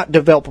will not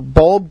develop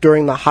bulb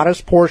during the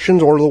hottest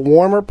portions or the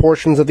warmer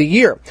portions of the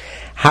year.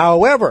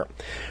 However,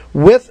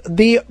 with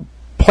the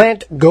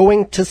plant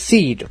going to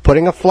seed,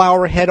 putting a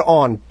flower head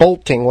on,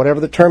 bolting,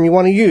 whatever the term you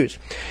want to use,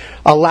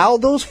 allow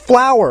those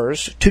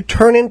flowers to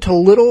turn into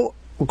little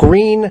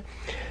green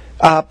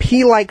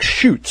pea-like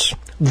shoots.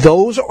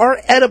 Those are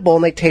edible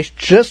and they taste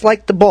just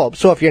like the bulb.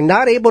 So if you're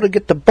not able to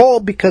get the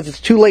bulb because it's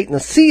too late in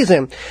the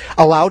season,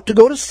 allow it to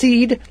go to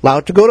seed, allow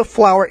it to go to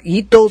flower,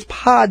 eat those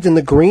pods in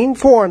the green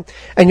form,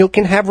 and you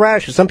can have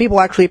radishes. Some people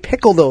actually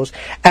pickle those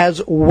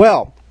as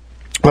well.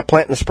 But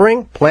plant in the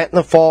spring, plant in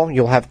the fall,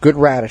 you'll have good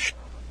radish.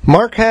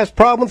 Mark has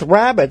problems with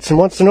rabbits and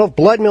wants to know if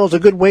blood meal is a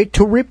good way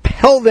to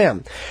repel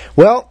them.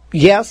 Well,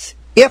 yes,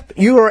 if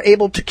you are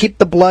able to keep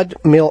the blood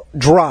meal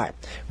dry.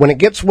 When it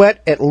gets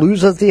wet, it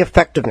loses the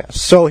effectiveness.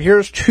 So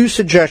here's two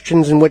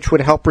suggestions in which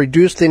would help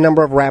reduce the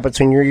number of rabbits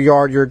in your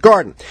yard, your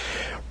garden.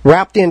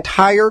 Wrap the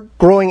entire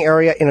growing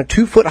area in a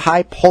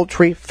 2-foot-high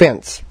poultry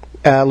fence.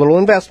 A little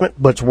investment,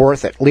 but it's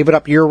worth it. Leave it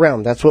up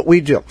year-round. That's what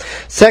we do.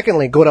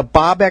 Secondly, go to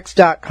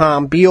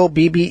bobex.com,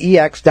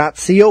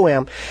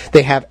 BOBBEX.com.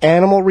 They have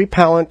animal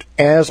repellent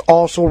as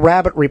also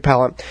rabbit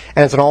repellent,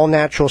 and it's an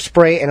all-natural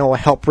spray, and it will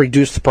help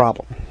reduce the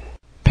problem.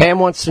 Pam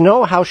wants to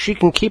know how she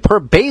can keep her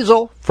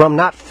basil from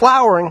not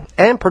flowering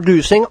and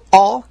producing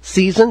all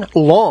season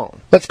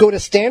long. Let's go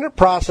to Standard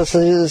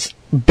Processes.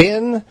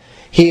 Ben,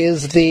 he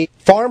is the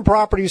farm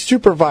property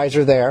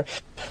supervisor there.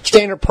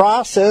 Standard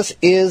Process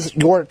is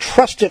your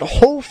trusted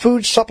whole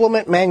food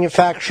supplement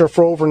manufacturer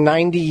for over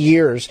 90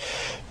 years.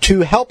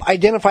 To help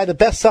identify the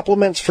best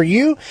supplements for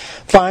you,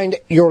 find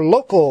your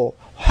local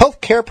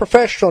healthcare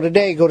professional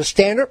today. Go to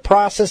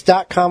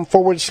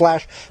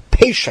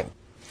standardprocess.com/patient.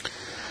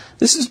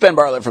 This is Ben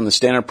Bartlett from the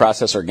Standard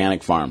Process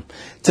Organic Farm.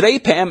 Today,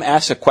 Pam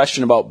asked a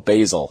question about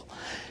basil.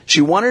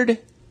 She wondered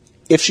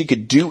if she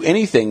could do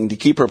anything to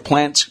keep her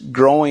plants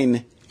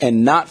growing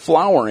and not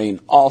flowering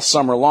all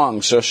summer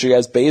long so she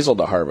has basil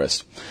to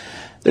harvest.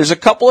 There's a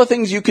couple of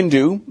things you can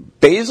do.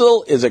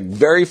 Basil is a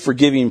very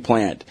forgiving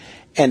plant,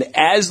 and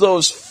as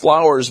those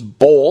flowers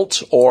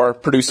bolt or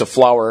produce a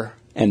flower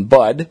and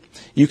bud,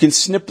 you can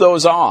snip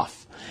those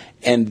off,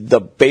 and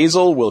the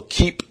basil will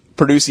keep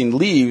producing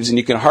leaves, and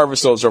you can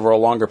harvest those over a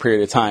longer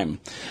period of time.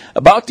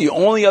 About the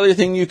only other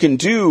thing you can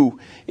do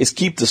is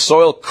keep the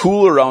soil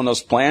cool around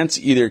those plants.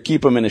 Either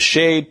keep them in a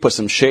shade, put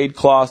some shade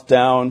cloth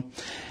down,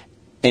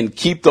 and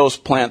keep those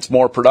plants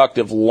more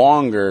productive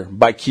longer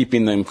by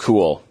keeping them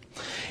cool.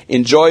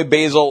 enjoy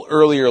basil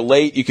early or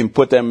late. You can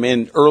put them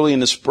in early in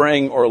the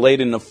spring or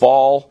late in the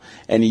fall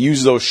and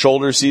use those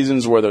shoulder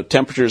seasons where the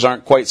temperatures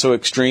aren't quite so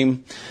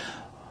extreme.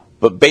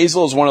 But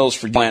basil is one of those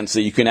plants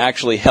that you can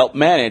actually help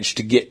manage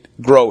to get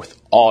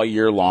growth all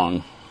year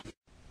long.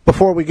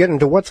 Before we get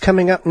into what's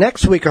coming up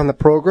next week on the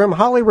program,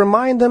 Holly,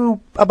 remind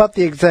them about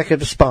the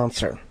executive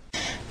sponsor.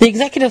 The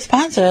executive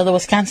sponsor of the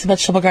Wisconsin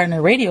Vegetable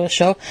Gardener radio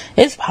show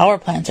is Power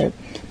Planter.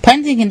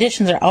 Planting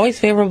conditions are always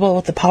favorable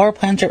with the Power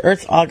Planter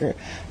Earth Auger.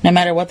 No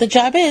matter what the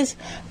job is,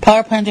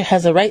 Power Planter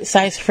has the right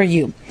size for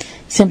you.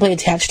 Simply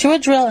attach to a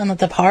drill and let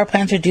the Power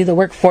Planter do the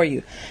work for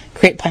you.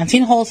 Create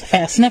planting holes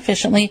fast and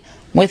efficiently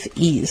with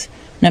ease.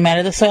 No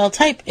matter the soil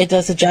type, it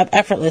does the job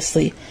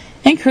effortlessly.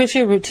 Increase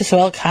your root to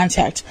soil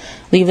contact.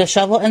 Leave the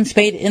shovel and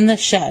spade in the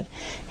shed.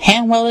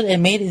 Hand welded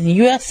and made in the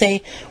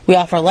USA, we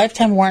offer a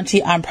lifetime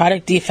warranty on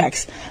product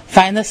defects.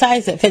 Find the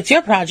size that fits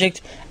your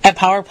project at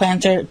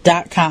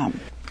powerplanter.com.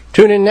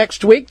 Tune in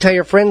next week. Tell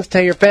your friends,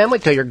 tell your family,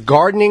 tell your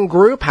gardening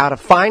group how to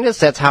find us.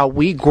 That's how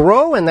we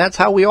grow, and that's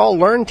how we all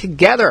learn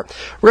together.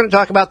 We're going to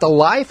talk about the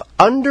life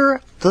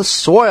under the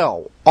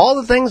soil. All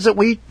the things that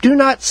we do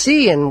not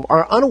see and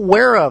are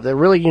unaware of, the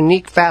really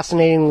unique,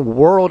 fascinating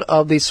world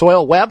of the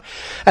soil web,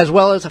 as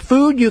well as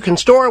food you can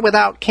store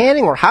without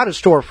canning, or how to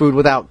store food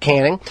without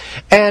canning.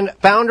 And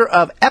founder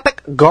of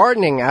Epic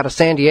Gardening out of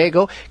San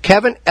Diego,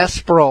 Kevin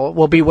Esperol,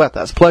 will be with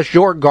us, plus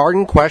your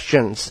garden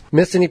questions.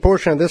 Miss any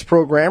portion of this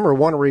program or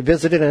want to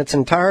revisit it in its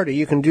entirety,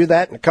 you can do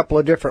that in a couple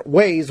of different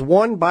ways.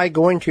 One, by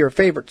going to your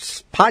favorite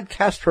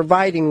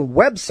podcast-providing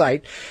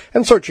website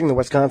and searching the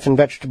Wisconsin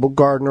Vegetable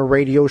Gardener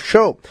radio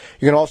show.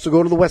 You can also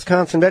go to the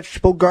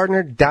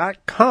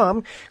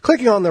WisconsinVegetableGardener.com,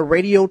 clicking on the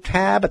radio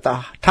tab at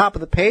the top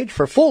of the page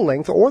for full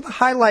length, or the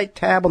highlight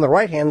tab on the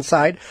right-hand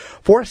side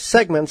for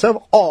segments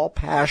of all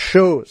past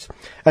shows.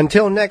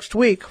 Until next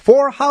week,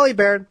 for Holly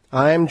Baird,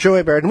 I'm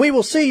Joey Baird, and we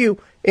will see you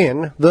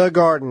in the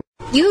garden.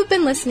 You have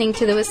been listening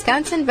to the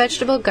Wisconsin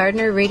Vegetable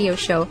Gardener radio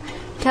show.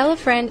 Tell a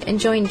friend and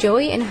join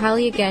Joey and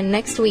Holly again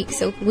next week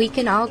so we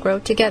can all grow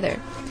together.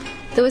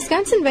 The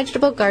Wisconsin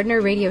Vegetable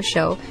Gardener radio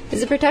show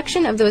is a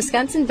production of the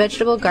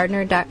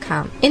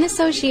WisconsinVegetableGardener.com in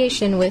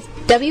association with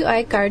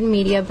WI Garden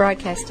Media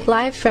Broadcasting,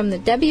 live from the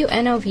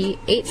WNOV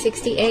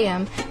 860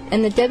 AM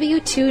and the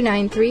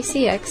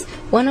W293CX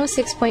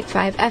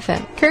 106.5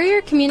 FM,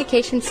 Courier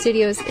Communication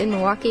Studios in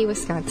Milwaukee,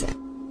 Wisconsin.